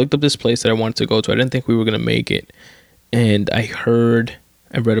I looked up this place that I wanted to go to. I didn't think we were going to make it, and I read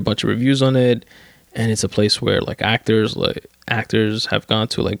a bunch of reviews on it, and it's a place where like actors have gone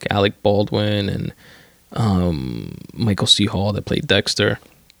to, like Alec Baldwin and Michael C. Hall that played Dexter,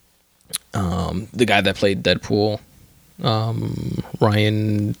 the guy that played Deadpool,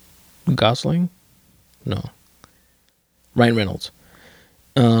 Ryan Gosling, no, Ryan Reynolds,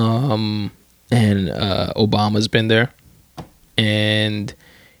 and Obama's been there, and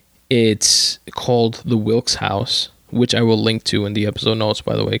it's called the Wilkes House, which I will link to in the episode notes,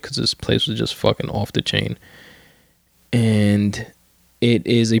 by the way, because this place was just fucking off the chain. And it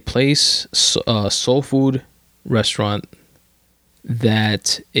is a place, soul food restaurant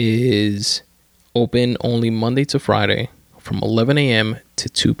that is open only Monday to Friday from 11 a.m. to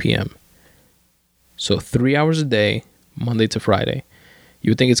 2 p.m. So 3 hours a day, Monday to Friday.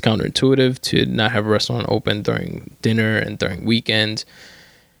 You would think it's counterintuitive to not have a restaurant open during dinner and during weekends.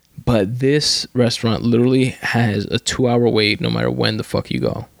 But this restaurant literally has a 2-hour wait no matter when the fuck you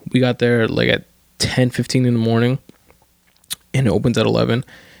go. We got there like at 10:15 in the morning, and it opens at 11.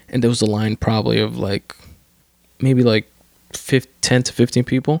 And there was a line probably of like maybe like 10 to 15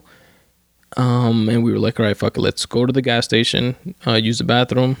 people. And we were like, all right, fuck it, let's go to the gas station, use the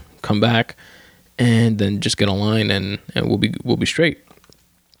bathroom, come back, and then just get online, and we'll be straight.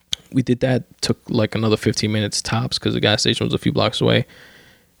 We did that. Took like another 15 minutes tops because the gas station was a few blocks away,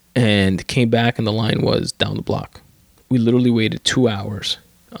 and came back, and the line was down the block. We literally waited 2 hours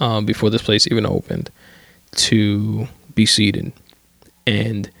before this place even opened to be seated,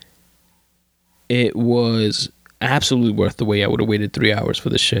 and it was absolutely worth the wait. I would have waited 3 hours for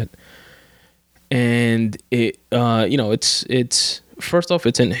this shit. And it, it's first off,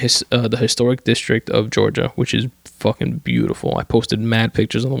 it's in the historic district of Georgia, which is fucking beautiful. I posted mad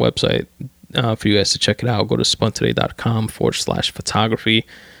pictures on the website for you guys to check it out. Go to spuntoday.com/photography,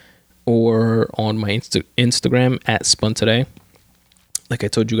 or on my Instagram at spuntoday. Like I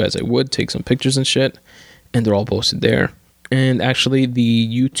told you guys I would, take some pictures and shit, and they're all posted there. And actually, the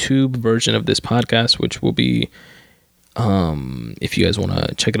YouTube version of this podcast, which will be, if you guys want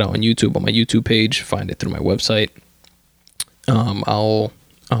to check it out on YouTube, on my YouTube page, find it through my website. I'll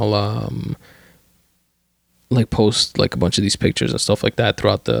like post like a bunch of these pictures and stuff like that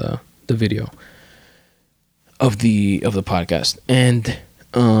throughout the video of the podcast. And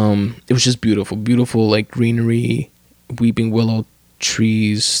it was just beautiful like greenery, weeping willow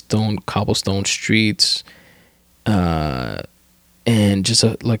trees, cobblestone streets, and just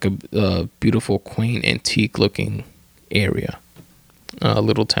a beautiful, quaint, antique looking area,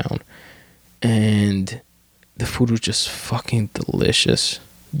 little town. And the food was just fucking delicious.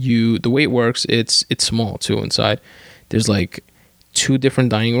 The way it works, it's small too inside. There's like 2 different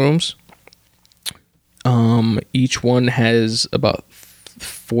dining rooms. Each one has about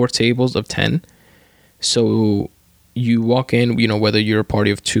 4 tables of 10. So you walk in, whether you're a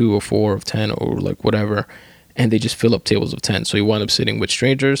party of 2 or 4 of 10 or like whatever, and they just fill up tables of 10. So you wind up sitting with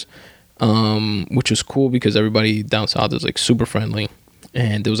strangers, which was cool because everybody down south is like super friendly.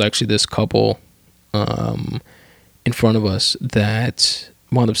 And there was actually this couple in front of us that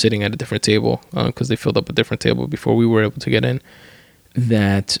wound up sitting at a different table because they filled up a different table before we were able to get in.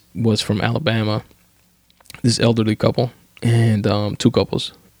 That was from Alabama, this elderly couple, and 2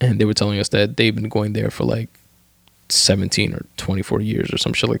 couples. And they were telling us that they've been going there for like 17 or 24 years or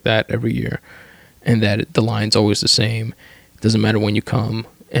some shit like that every year. And that the line's always the same. It doesn't matter when you come,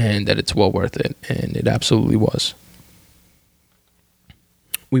 and that it's well worth it. And it absolutely was.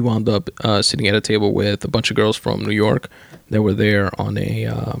 We wound up sitting at a table with a bunch of girls from New York that were there on a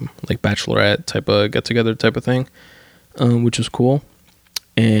like bachelorette type of get-together type of thing, which was cool.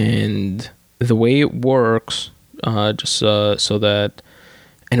 And the way it works, just so that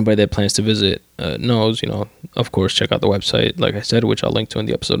anybody that plans to visit knows, of course, check out the website, like I said, which I'll link to in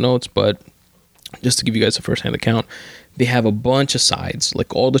the episode notes. But just to give you guys a first-hand account, they have a bunch of sides,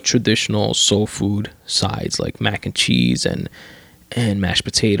 like all the traditional soul food sides, like mac and cheese and mashed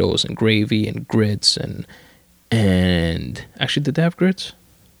potatoes and gravy and grits and actually, did they have grits?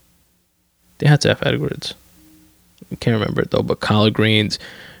 They had to have had grits. I can't remember it though, but collard greens,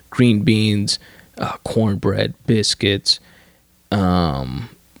 green beans, cornbread, biscuits,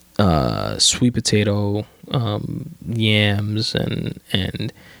 sweet potato, yams,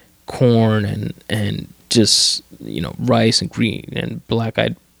 and corn, and just rice and green and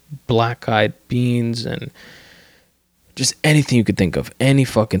black-eyed beans, and just anything you could think of, any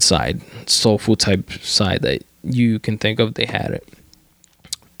fucking side, soul food type side that you can think of, they had it.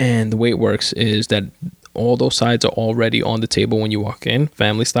 And the way it works is that all those sides are already on the table when you walk in,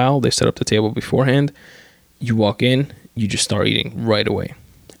 family style. They set up the table beforehand. You walk in, you just start eating right away.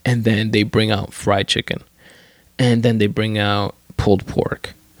 And then they bring out fried chicken. And then they bring out pulled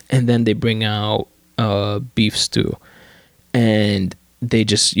pork. And then they bring out beef stew. And they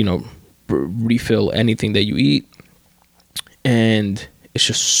just, refill anything that you eat. And it's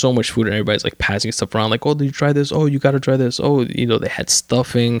just so much food, and everybody's like passing stuff around, like, oh, did you try this? Oh, you gotta try this. Oh, they had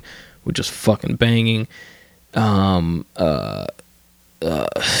stuffing, which is fucking banging. Just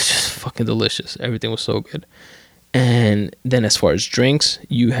fucking delicious. Everything was so good. And then as far as drinks,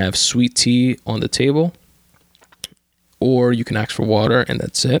 you have sweet tea on the table, or you can ask for water, and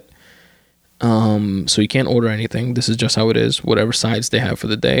that's it. So you can't order anything. This is just how it is. Whatever sides they have for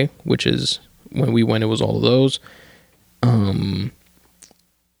the day, which is when we went, it was all of those.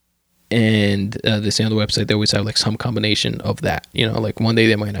 And they say on the website they always have like some combination of that. Like one day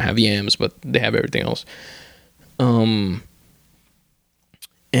they might not have yams, but they have everything else. And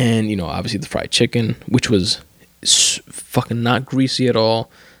obviously the fried chicken, which was fucking not greasy at all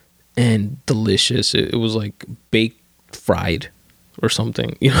and delicious. It was like baked fried or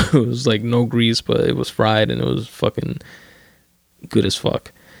something. It was like no grease, but it was fried and it was fucking good as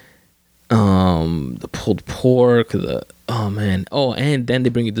fuck. The pulled pork, and then they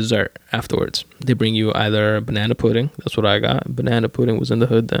bring you dessert afterwards. They bring you either banana pudding. That's what I got. Banana pudding was in the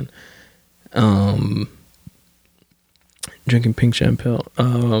hood then. Drinking pink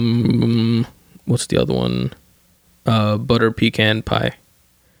champagne. What's the other one? Butter pecan pie.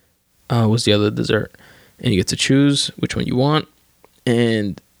 Was the other dessert, and you get to choose which one you want,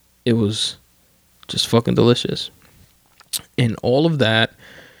 and it was just fucking delicious. And all of that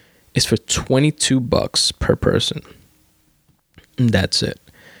is for $22 per person. And that's it.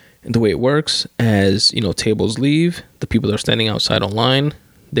 And the way it works, as tables leave, the people that are standing outside online,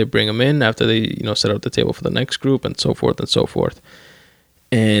 they bring them in after they set up the table for the next group, and so forth and so forth.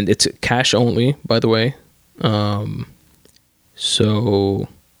 And it's cash only, by the way. So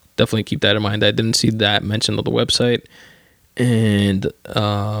definitely keep that in mind. I didn't see that mentioned on the website, and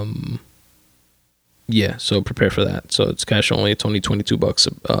yeah, so prepare for that. So it's cash only. It's only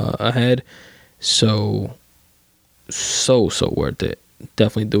 $22 a head. So worth it.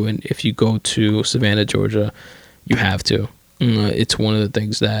 Definitely do it. If you go to Savannah, Georgia, you have to. It's one of the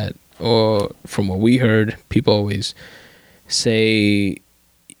things that, or from what we heard, people always say,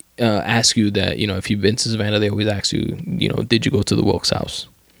 ask you that, if you've been to Savannah, they always ask you, did you go to the Wilkes House?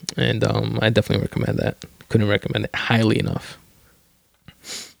 And I definitely recommend that. Couldn't recommend it highly enough.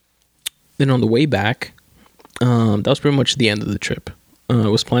 Then on the way back, that was pretty much the end of the trip. I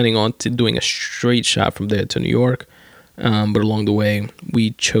was planning on doing a straight shot from there to New York, but along the way,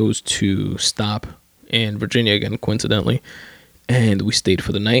 we chose to stop in Virginia again, coincidentally, and we stayed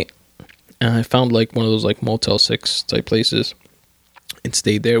for the night. I found like one of those like Motel 6 type places and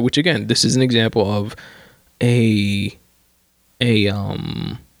stayed there, which again, this is an example of a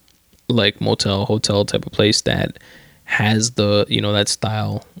like motel, hotel type of place that has the, that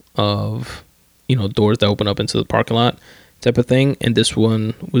style of, doors that open up into the parking lot type of thing. And this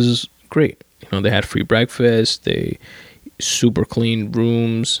one was great. They had free breakfast, they super clean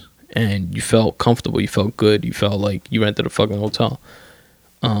rooms, and you felt comfortable, you felt good, you felt like you rented a fucking hotel.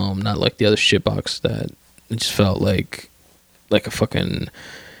 Not like the other shitbox that it just felt like a fucking.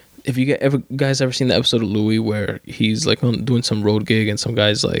 If you guys ever seen the episode of Louis where he's like doing some road gig and some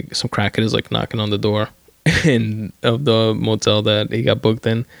guys like some crackhead is like knocking on the door and of the motel that he got booked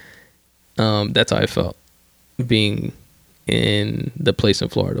in, that's how I felt being in the place in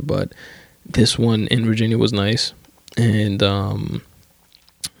Florida. But this one in Virginia was nice, and it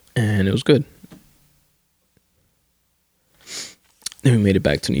was good. Then we made it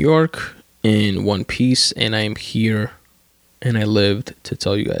back to New York in one piece, and I am here, and I lived to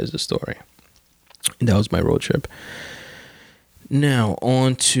tell you guys the story. And that was my road trip. Now,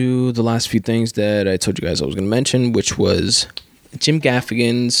 on to the last few things that I told you guys I was going to mention, which was Jim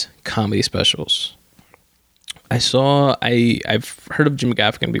Gaffigan's comedy specials. I've heard of Jim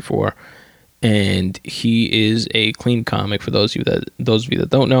Gaffigan before, and he is a clean comic. For those of you that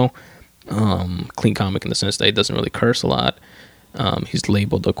don't know, clean comic in the sense that he doesn't really curse a lot. He's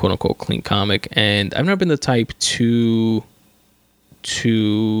labeled a quote unquote clean comic, and I've never been the type to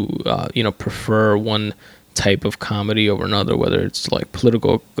prefer one type of comedy over another, whether it's like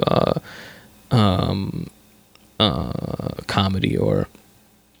political comedy or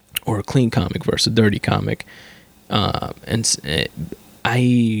a clean comic versus a dirty comic. I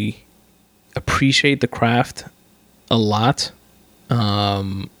appreciate the craft a lot,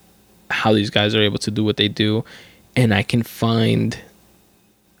 how these guys are able to do what they do, and I can find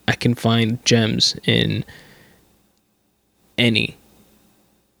gems in any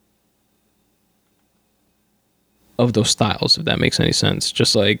of those styles, if that makes any sense.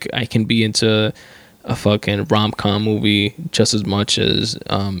 Just like I can be into a fucking rom-com movie just as much as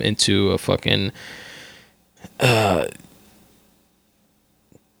into a fucking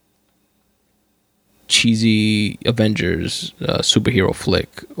cheesy Avengers superhero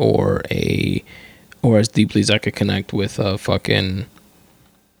flick, or as deeply as I could connect with a fucking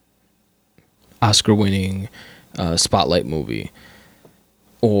Oscar-winning spotlight movie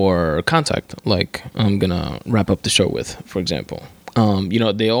or Contact, like I'm gonna wrap up the show with, for example.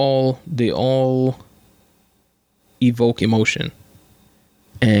 They all evoke emotion,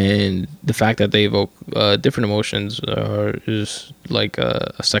 and the fact that they evoke different emotions is like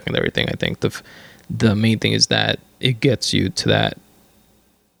a secondary thing. I think the main thing is that it gets you to that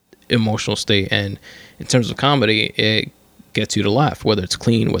emotional state, and in terms of comedy, it gets you to laugh, whether it's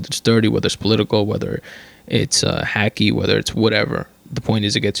clean, whether it's dirty, whether it's political, whether it's hacky, whether it's whatever. The point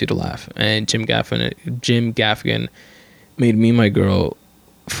is, it gets you to laugh. And Jim Gaffigan made me and my girl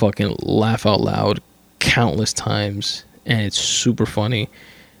fucking laugh out loud countless times, and it's super funny.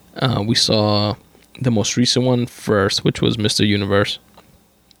 We saw the most recent one first, which was Mr. Universe,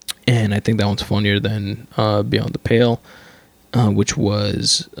 and I think that one's funnier than Beyond the Pale, which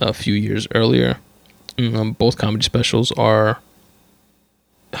was a few years earlier. Both comedy specials are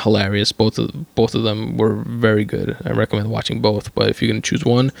hilarious. Both of them were very good. I recommend watching both, but if you're gonna choose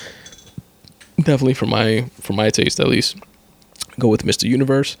one, definitely for my taste at least, go with Mr.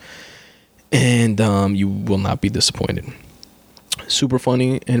 Universe, and you will not be disappointed. Super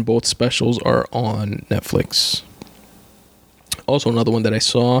funny, and both specials are on Netflix. Also, another one that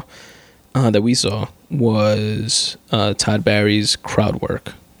we saw was Todd Barry's Crowd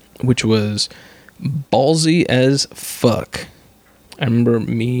Work, which was ballsy as fuck. I remember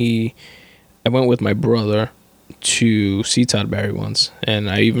I went with my brother to see Todd Barry once, and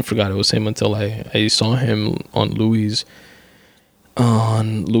I even forgot it was him until I saw him on Louis'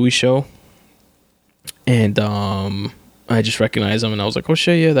 show, and I just recognized him, and I was like, oh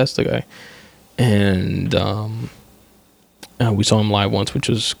shit, yeah, that's the guy. And we saw him live once, which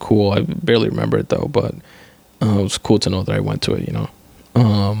was cool. I barely remember it though, but it was cool to know that I went to it,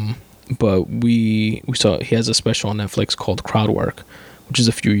 but we saw he has a special on Netflix called Crowd Work, which is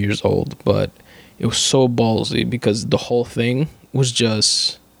a few years old, but it was so ballsy because the whole thing was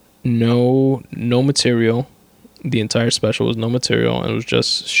just no material. The entire special was no material, and it was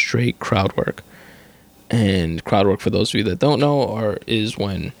just straight crowd work. And crowd work, for those of you that don't know, is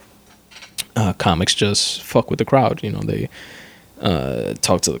when comics just fuck with the crowd. They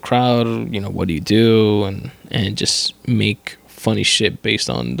talk to the crowd. What do you do, and just make funny shit based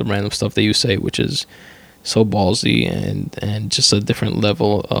on the random stuff that you say, which is so ballsy and just a different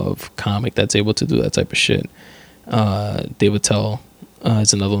level of comic that's able to do that type of shit. Dave Attell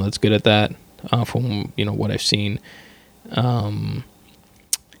is another one that's good at that, from what I've seen.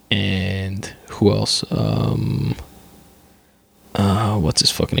 And who else? What's his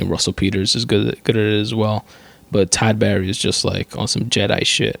fucking name? Russell Peters is good at it as well. But Todd Barry is just like on some Jedi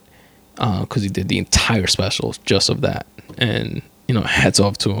shit, because he did the entire special just of that. And hats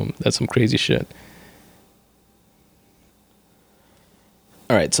off to him. That's some crazy shit.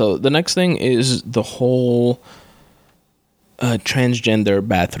 All right, so the next thing is the whole transgender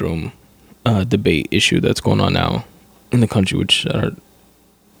bathroom debate issue that's going on now in the country, which I don't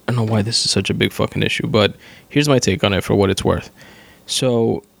know why this is such a big fucking issue, but here's my take on it for what it's worth.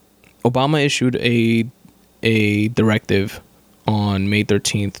 So Obama issued a directive on May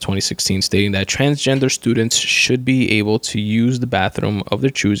 13th, 2016, stating that transgender students should be able to use the bathroom of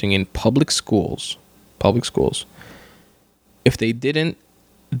their choosing in public schools. If they didn't,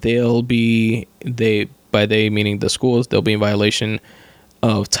 by they meaning the schools, they'll be in violation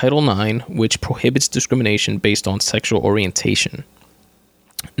of Title IX, which prohibits discrimination based on sexual orientation.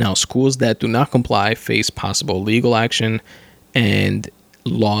 Now, schools that do not comply face possible legal action and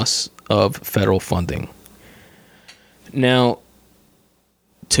loss of federal funding. Now,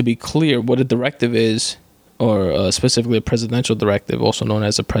 to be clear, what a directive is, or specifically a presidential directive, also known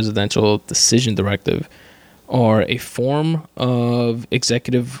as a presidential decision directive, are a form of an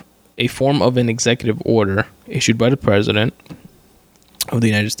executive order issued by the president of the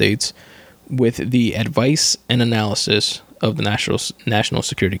United States with the advice and analysis of the National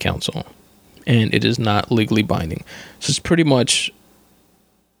Security Council, and it is not legally binding. So it's pretty much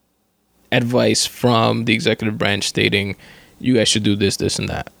advice from the executive branch stating, you guys should do this, this, and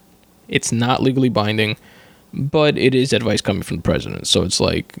that. It's not legally binding, but it is advice coming from the president. So it's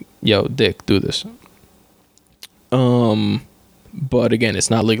like, yo, Dick, do this. But again, it's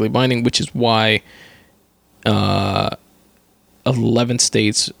not legally binding, which is why 11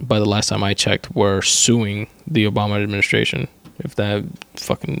 states, by the last time I checked, were suing the Obama administration. If that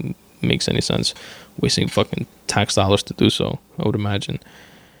fucking makes any sense. Wasting fucking tax dollars to do so, I would imagine.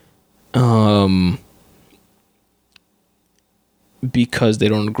 Because they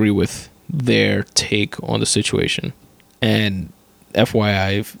don't agree with their take on the situation. And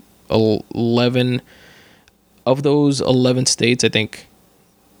FYI, 11 of those 11 states, I think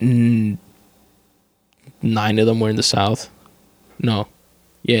 9 of them were in the South. 9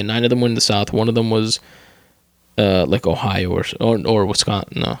 of them were in the South. One of them was like Ohio or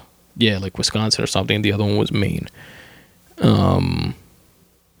Wisconsin. No, yeah, like Wisconsin or something. The other one was Maine. I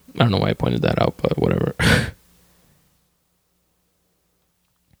don't know why I pointed that out, but whatever.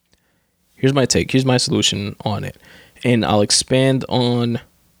 Here's my take. Here's my solution on it, and I'll expand on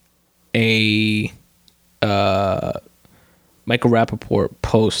a Michael Rappaport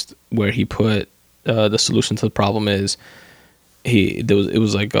post where he put the solution to the problem is it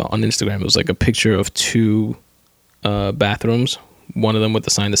was like on Instagram. It was like a picture of two bathrooms. One of them with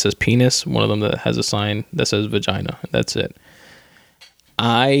the sign that says penis. One of them that has a sign that says vagina. That's it.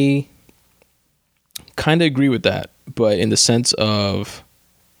 I kind of agree with that, but in the sense of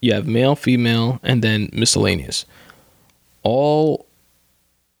you have male, female, and then miscellaneous. All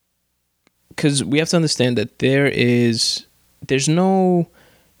because we have to understand that there's no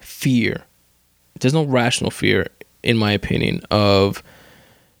fear. There's no rational fear, in my opinion, of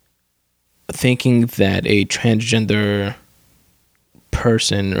thinking that a transgender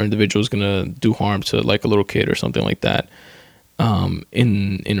person or individual is going to do harm to like a little kid or something like that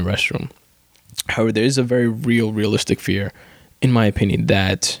in a restroom. However, there is a very realistic fear, in my opinion,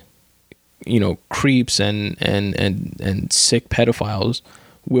 that creeps and sick pedophiles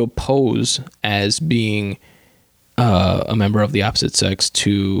will pose as being a member of the opposite sex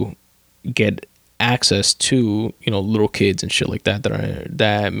to get access to little kids and shit like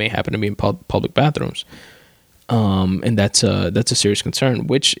that may happen to be in public bathrooms, and that's a serious concern,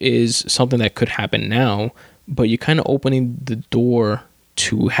 which is something that could happen now, but you're kind of opening the door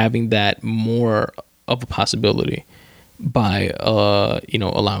to having that more of a possibility by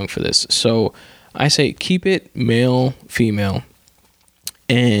allowing for this. So I say keep it male, female,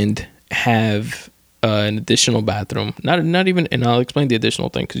 and have an additional bathroom. Not even, and I'll explain the additional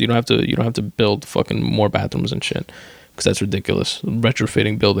thing because you don't have to build fucking more bathrooms and shit because that's ridiculous.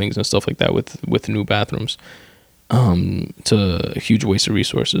 Retrofitting buildings and stuff like that with new bathrooms, it's a huge waste of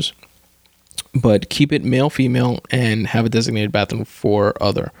resources. But keep it male, female, and have a designated bathroom for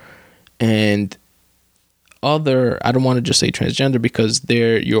other. And other, I don't want to just say transgender because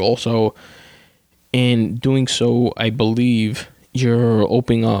you're also, in doing so, I believe you're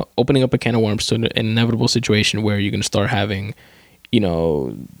opening up a can of worms to an inevitable situation where you're going to start having,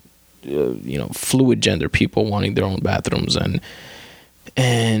 fluid gender people wanting their own bathrooms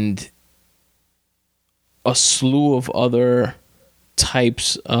and a slew of other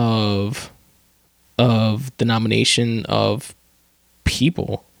types of denomination of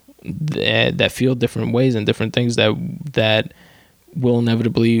people that feel different ways and different things that will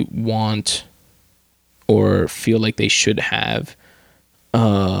inevitably want or feel like they should have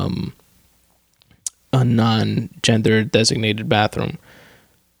a non-gender designated bathroom.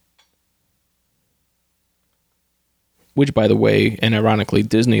 Which, by the way, and ironically,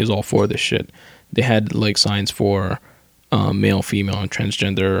 Disney is all for this shit. They had like signs for male, female, and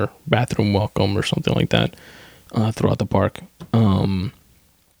transgender bathroom welcome or something like that throughout the park.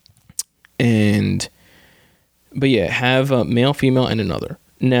 But yeah, have a male, female, and another.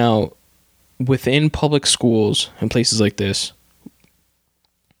 Now, within public schools and places like this,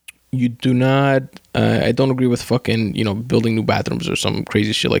 you do not, I don't agree with fucking, building new bathrooms or some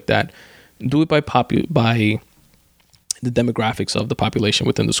crazy shit like that. Do it by the demographics of the population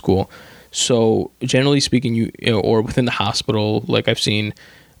within the school. So generally speaking, or within the hospital, like I've seen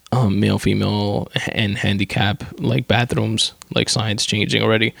male, female, and handicap like bathrooms, like signs changing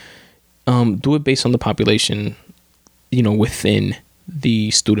already. Do it based on the population, within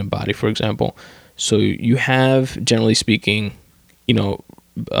the student body, for example. So you have, generally speaking,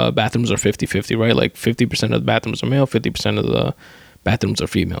 bathrooms are 50-50, right? Like 50% of the bathrooms are male, 50% of the bathrooms are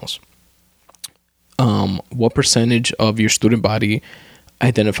females. What percentage of your student body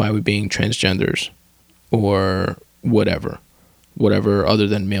identify with being transgenders or whatever other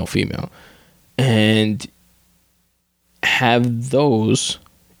than male, female, and have those,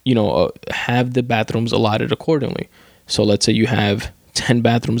 have the bathrooms allotted accordingly. So let's say you have 10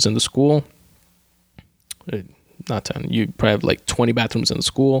 bathrooms in the school, not 10, you probably have like 20 bathrooms in the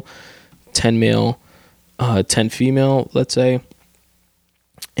school, 10 male, 10 female, let's say,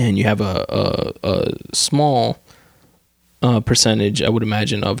 and you have a small percentage, I would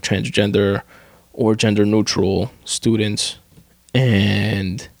imagine, of transgender or gender neutral students.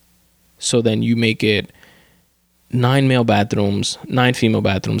 And so then you make it 9 male bathrooms, 9 female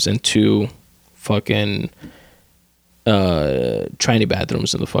bathrooms, and 2 fucking tranny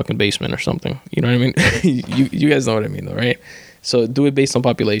bathrooms in the fucking basement or something. You know what I mean? you guys know what I mean though, right? So do it based on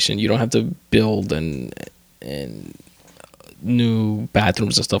population. You don't have to build and new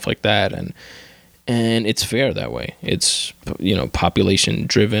bathrooms and stuff like that, and it's fair that way. It's population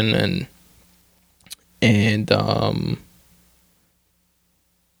driven, and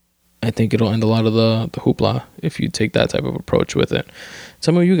I think it'll end a lot of the hoopla if you take that type of approach with it.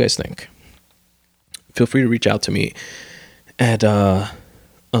 Tell me what you guys think. Feel free to reach out to me at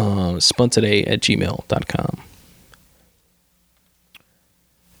spuntoday@gmail.com.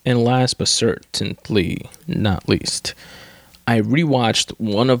 And last but certainly not least, I rewatched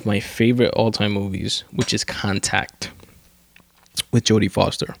one of my favorite all-time movies, which is Contact with Jodie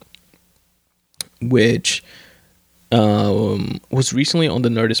Foster, which was recently on the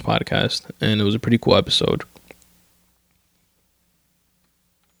Nerdist podcast, and it was a pretty cool episode.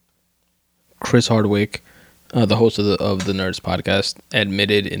 Chris Hardwick, the host of the Nerdist podcast,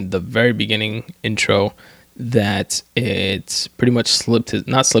 admitted in the very beginning intro that it pretty much not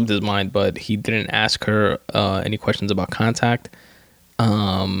slipped his mind, but he didn't ask her any questions about Contact,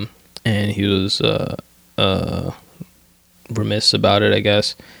 and he was remiss about it, I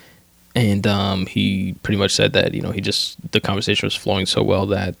guess. And he pretty much said that the conversation was flowing so well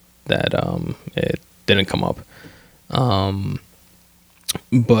that it didn't come up.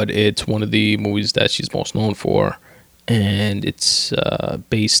 But it's one of the movies that she's most known for, and it's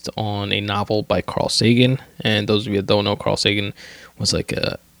based on a novel by Carl Sagan. And those of you that don't know, Carl Sagan was like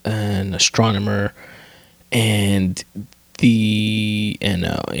an astronomer and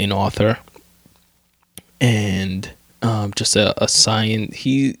an author, and just a science.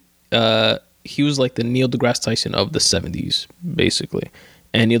 He was like the Neil deGrasse Tyson of the 70s, basically.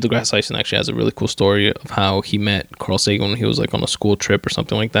 And Neil deGrasse Tyson actually has a really cool story of how he met Carl Sagan when he was like on a school trip or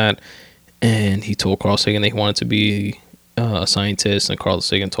something like that. And he told Carl Sagan that he wanted to be a scientist, and Carl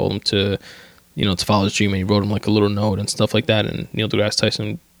Sagan told him to follow his dream, and he wrote him like a little note and stuff like that. And Neil deGrasse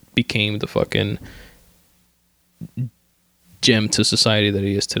Tyson became the fucking gem to society that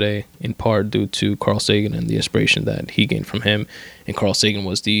he is today, in part due to Carl Sagan and the inspiration that he gained from him. And Carl Sagan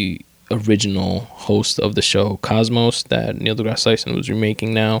was the original host of the show Cosmos that Neil deGrasse Tyson was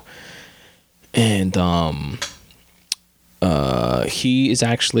remaking now. And he is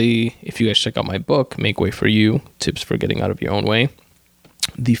actually, if you guys check out my book, Make Way for You, Tips for Getting Out of Your Own Way,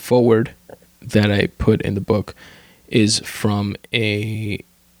 the foreword that I put in the book is from a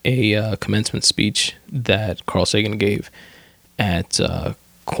commencement speech that Carl Sagan gave at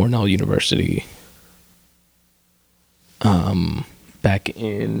Cornell University back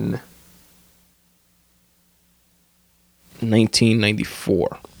in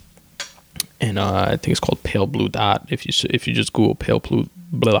 1994, and I think it's called Pale Blue Dot. If you just Google Pale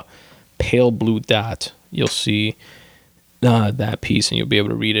Blue Dot, you'll see that piece, and you'll be able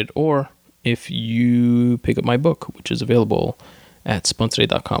to read it. Or if you pick up my book, which is available at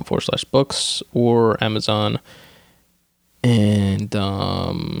spuntoday.com/books or Amazon, and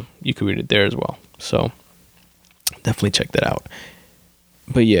you can read it there as well. So definitely check that out.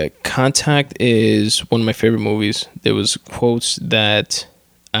 But yeah, Contact is one of my favorite movies. There was quotes that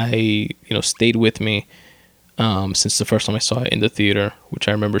I stayed with me since the first time I saw it in the theater, which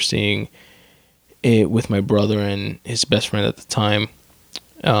I remember seeing it with my brother and his best friend at the time.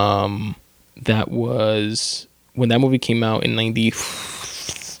 That was when that movie came out in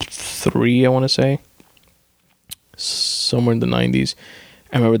 93, I want to say, somewhere in the 90s.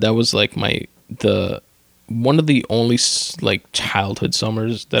 I remember that was like one of the only like childhood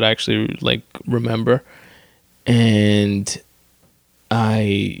summers that I actually like remember. And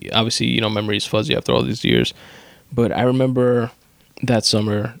I obviously, memory is fuzzy after all these years, but I remember that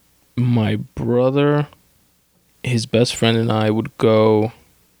summer, my brother, his best friend, and I would go.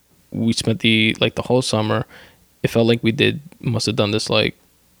 We spent the whole summer. It felt like we must have done this like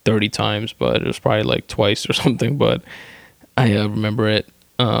 30 times, but it was probably like twice or something. But I remember it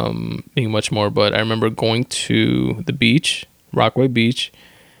being much more. But I remember going to the beach, Rockaway Beach,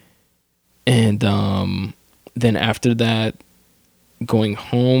 and then after that, going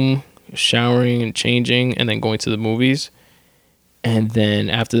home, showering and changing, and then going to the movies. And then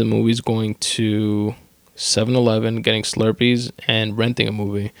after the movies, going to 7-Eleven, getting Slurpees, and renting a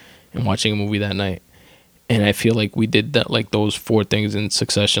movie and watching a movie that night. And I feel like we did that, like those 4 things in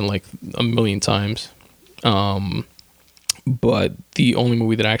succession, like a million times. But the only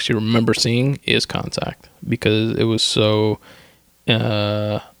movie that I actually remember seeing is Contact, because it was so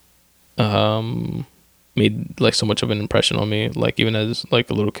made like so much of an impression on me, like even as like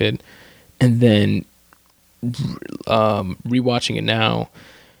a little kid. And then rewatching it now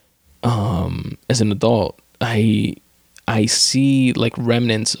as an adult, I see like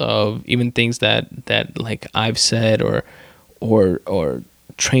remnants of even things that like I've said or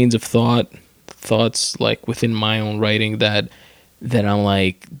trains of thoughts like within my own writing that I'm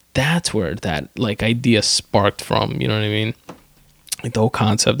like, that's where that like idea sparked from, you know what I mean? Like the whole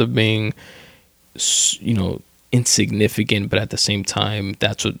concept of being, insignificant, but at the same time,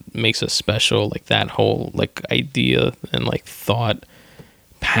 that's what makes us special. Like that whole like idea and like thought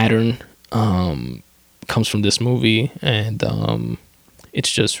pattern comes from this movie, and it's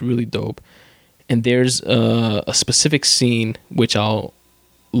just really dope. And there's a specific scene which I'll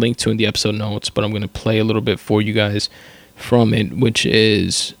link to in the episode notes, but I'm going to play a little bit for you guys from it, which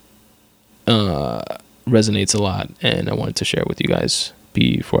is resonates a lot, and I wanted to share it with you guys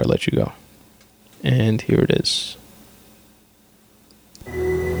before I let you go. And here it is.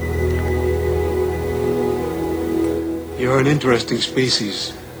 You're an interesting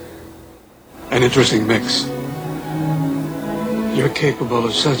species. An interesting mix. You're capable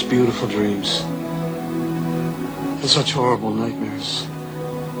of such beautiful dreams. And such horrible nightmares.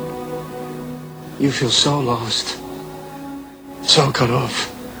 You feel so lost. So cut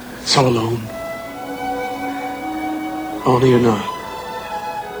off. So alone. Only you're not.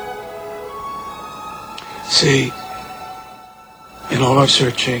 See, in all our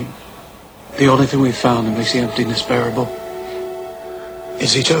searching, the only thing we've found that makes the emptiness bearable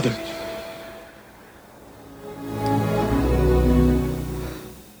is each other.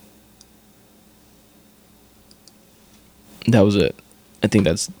 That was it. I think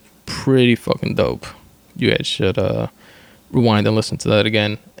that's pretty fucking dope. You guys should rewind and listen to that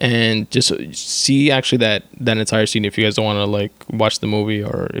again, and just see actually that entire scene if you guys don't want to like watch the movie,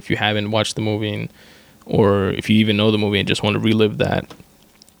 or if you haven't watched the movie, or if you even know the movie and just want to relive that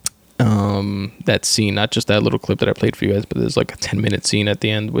scene, not just that little clip that I played for you guys, but there's like a 10-minute scene at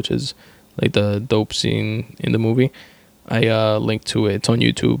the end, which is like the dope scene in the movie. I linked to it. It's on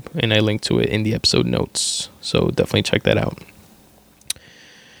YouTube, and I linked to it in the episode notes, so definitely check that out.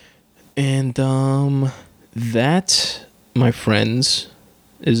 And that, my friends,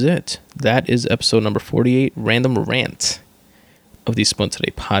 is it. That is episode number 48, Random Rant of the Spun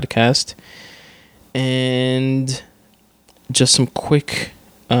Today podcast. And just some quick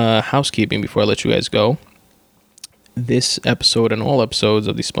housekeeping before I let you guys go. This episode and all episodes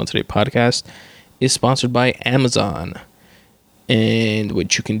of the Spun Today podcast is sponsored by Amazon. And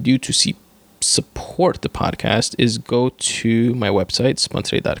what you can do to support the podcast is go to my website,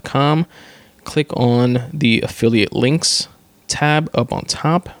 spuntoday.com, click on the affiliate links tab up on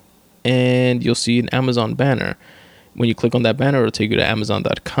top, and you'll see an Amazon banner. When you click on that banner, it'll take you to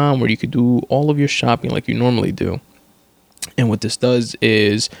amazon.com, where you could do all of your shopping like you normally do. And what this does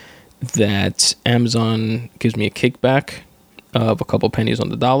is that Amazon gives me a kickback of a couple pennies on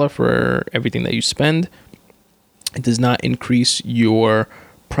the dollar for everything that you spend. It does not increase your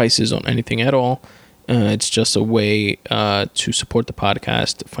prices on anything at all. It's just a way to support the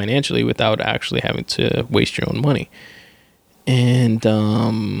podcast financially without actually having to waste your own money. And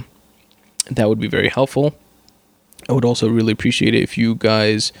that would be very helpful. I would also really appreciate it if you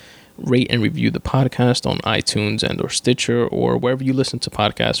guys rate and review the podcast on iTunes and or Stitcher or wherever you listen to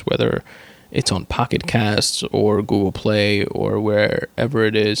podcasts, whether it's on Pocket Casts or Google Play or wherever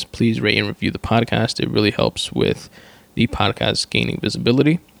it is. Please rate and review the podcast. It really helps with the podcast gaining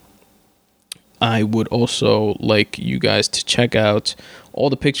visibility. I would also like you guys to check out all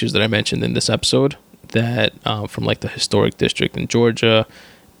the pictures that I mentioned in this episode that from like the historic district in Georgia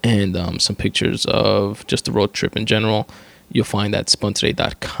and some pictures of just the road trip in general, you'll find at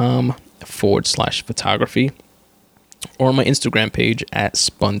spuntoday.com/photography, or my Instagram page at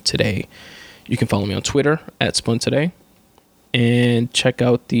spuntoday. You can follow me on Twitter at spuntoday, and check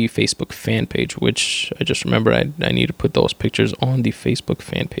out the Facebook fan page, which I just remembered I need to put those pictures on the Facebook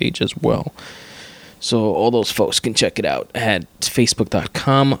fan page as well. So all those folks can check it out at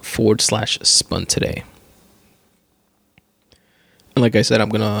facebook.com/spuntoday. And like I said, I'm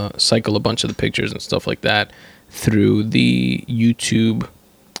going to cycle a bunch of the pictures and stuff like that through the YouTube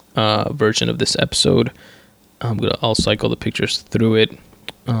version of this episode. I'll cycle the pictures through it.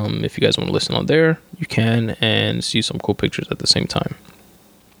 If you guys want to listen on there, you can, and see some cool pictures at the same time.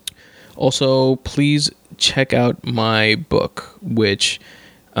 Also, please check out my book, which,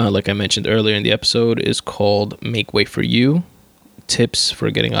 like I mentioned earlier in the episode, is called Make Way for You, Tips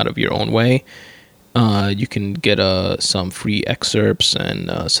for Getting Out of Your Own Way. You can get some free excerpts and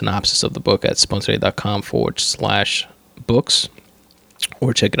synopsis of the book at spuntoday.com/books,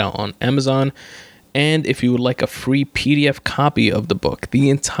 or check it out on Amazon. And if you would like a free PDF copy of the book, the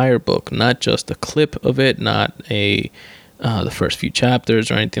entire book, not just a clip of it, not the first few chapters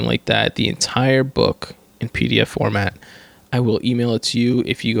or anything like that, the entire book in PDF format, I will email it to you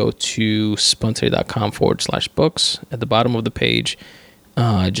if you go to spuntoday.com/books. At the bottom of the page,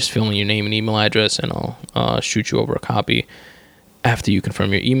 just fill in your name and email address, and I'll shoot you over a copy after you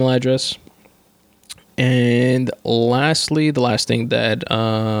confirm your email address. And lastly, the last thing that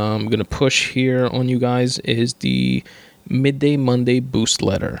I'm going to push here on you guys is the Midday Monday Boost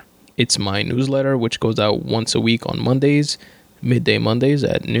Letter. It's my newsletter, which goes out once a week on Mondays, Midday Mondays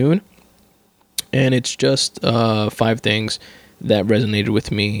at noon. And it's just 5 things that resonated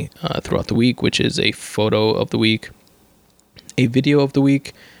with me throughout the week, which is a photo of the week, a video of the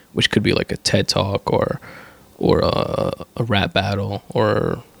week, which could be like a TED Talk or a rap battle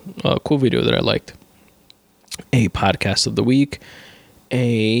or a cool video that I liked, a podcast of the week,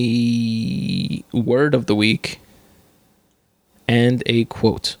 a word of the week, and a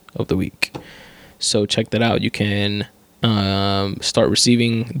quote of the week. So check that out. You can start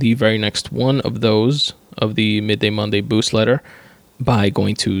receiving the very next one of those of the Midday Monday Boost Letter by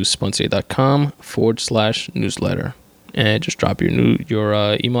going to spuntoday.com/newsletter, and just drop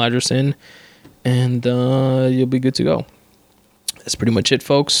your email address in, and you'll be good to go. That's pretty much it,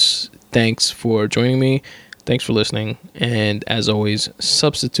 folks. Thanks for joining me. Thanks for listening. And as always,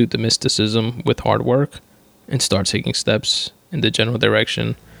 substitute the mysticism with hard work and start taking steps in the general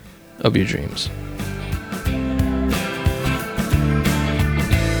direction of your dreams.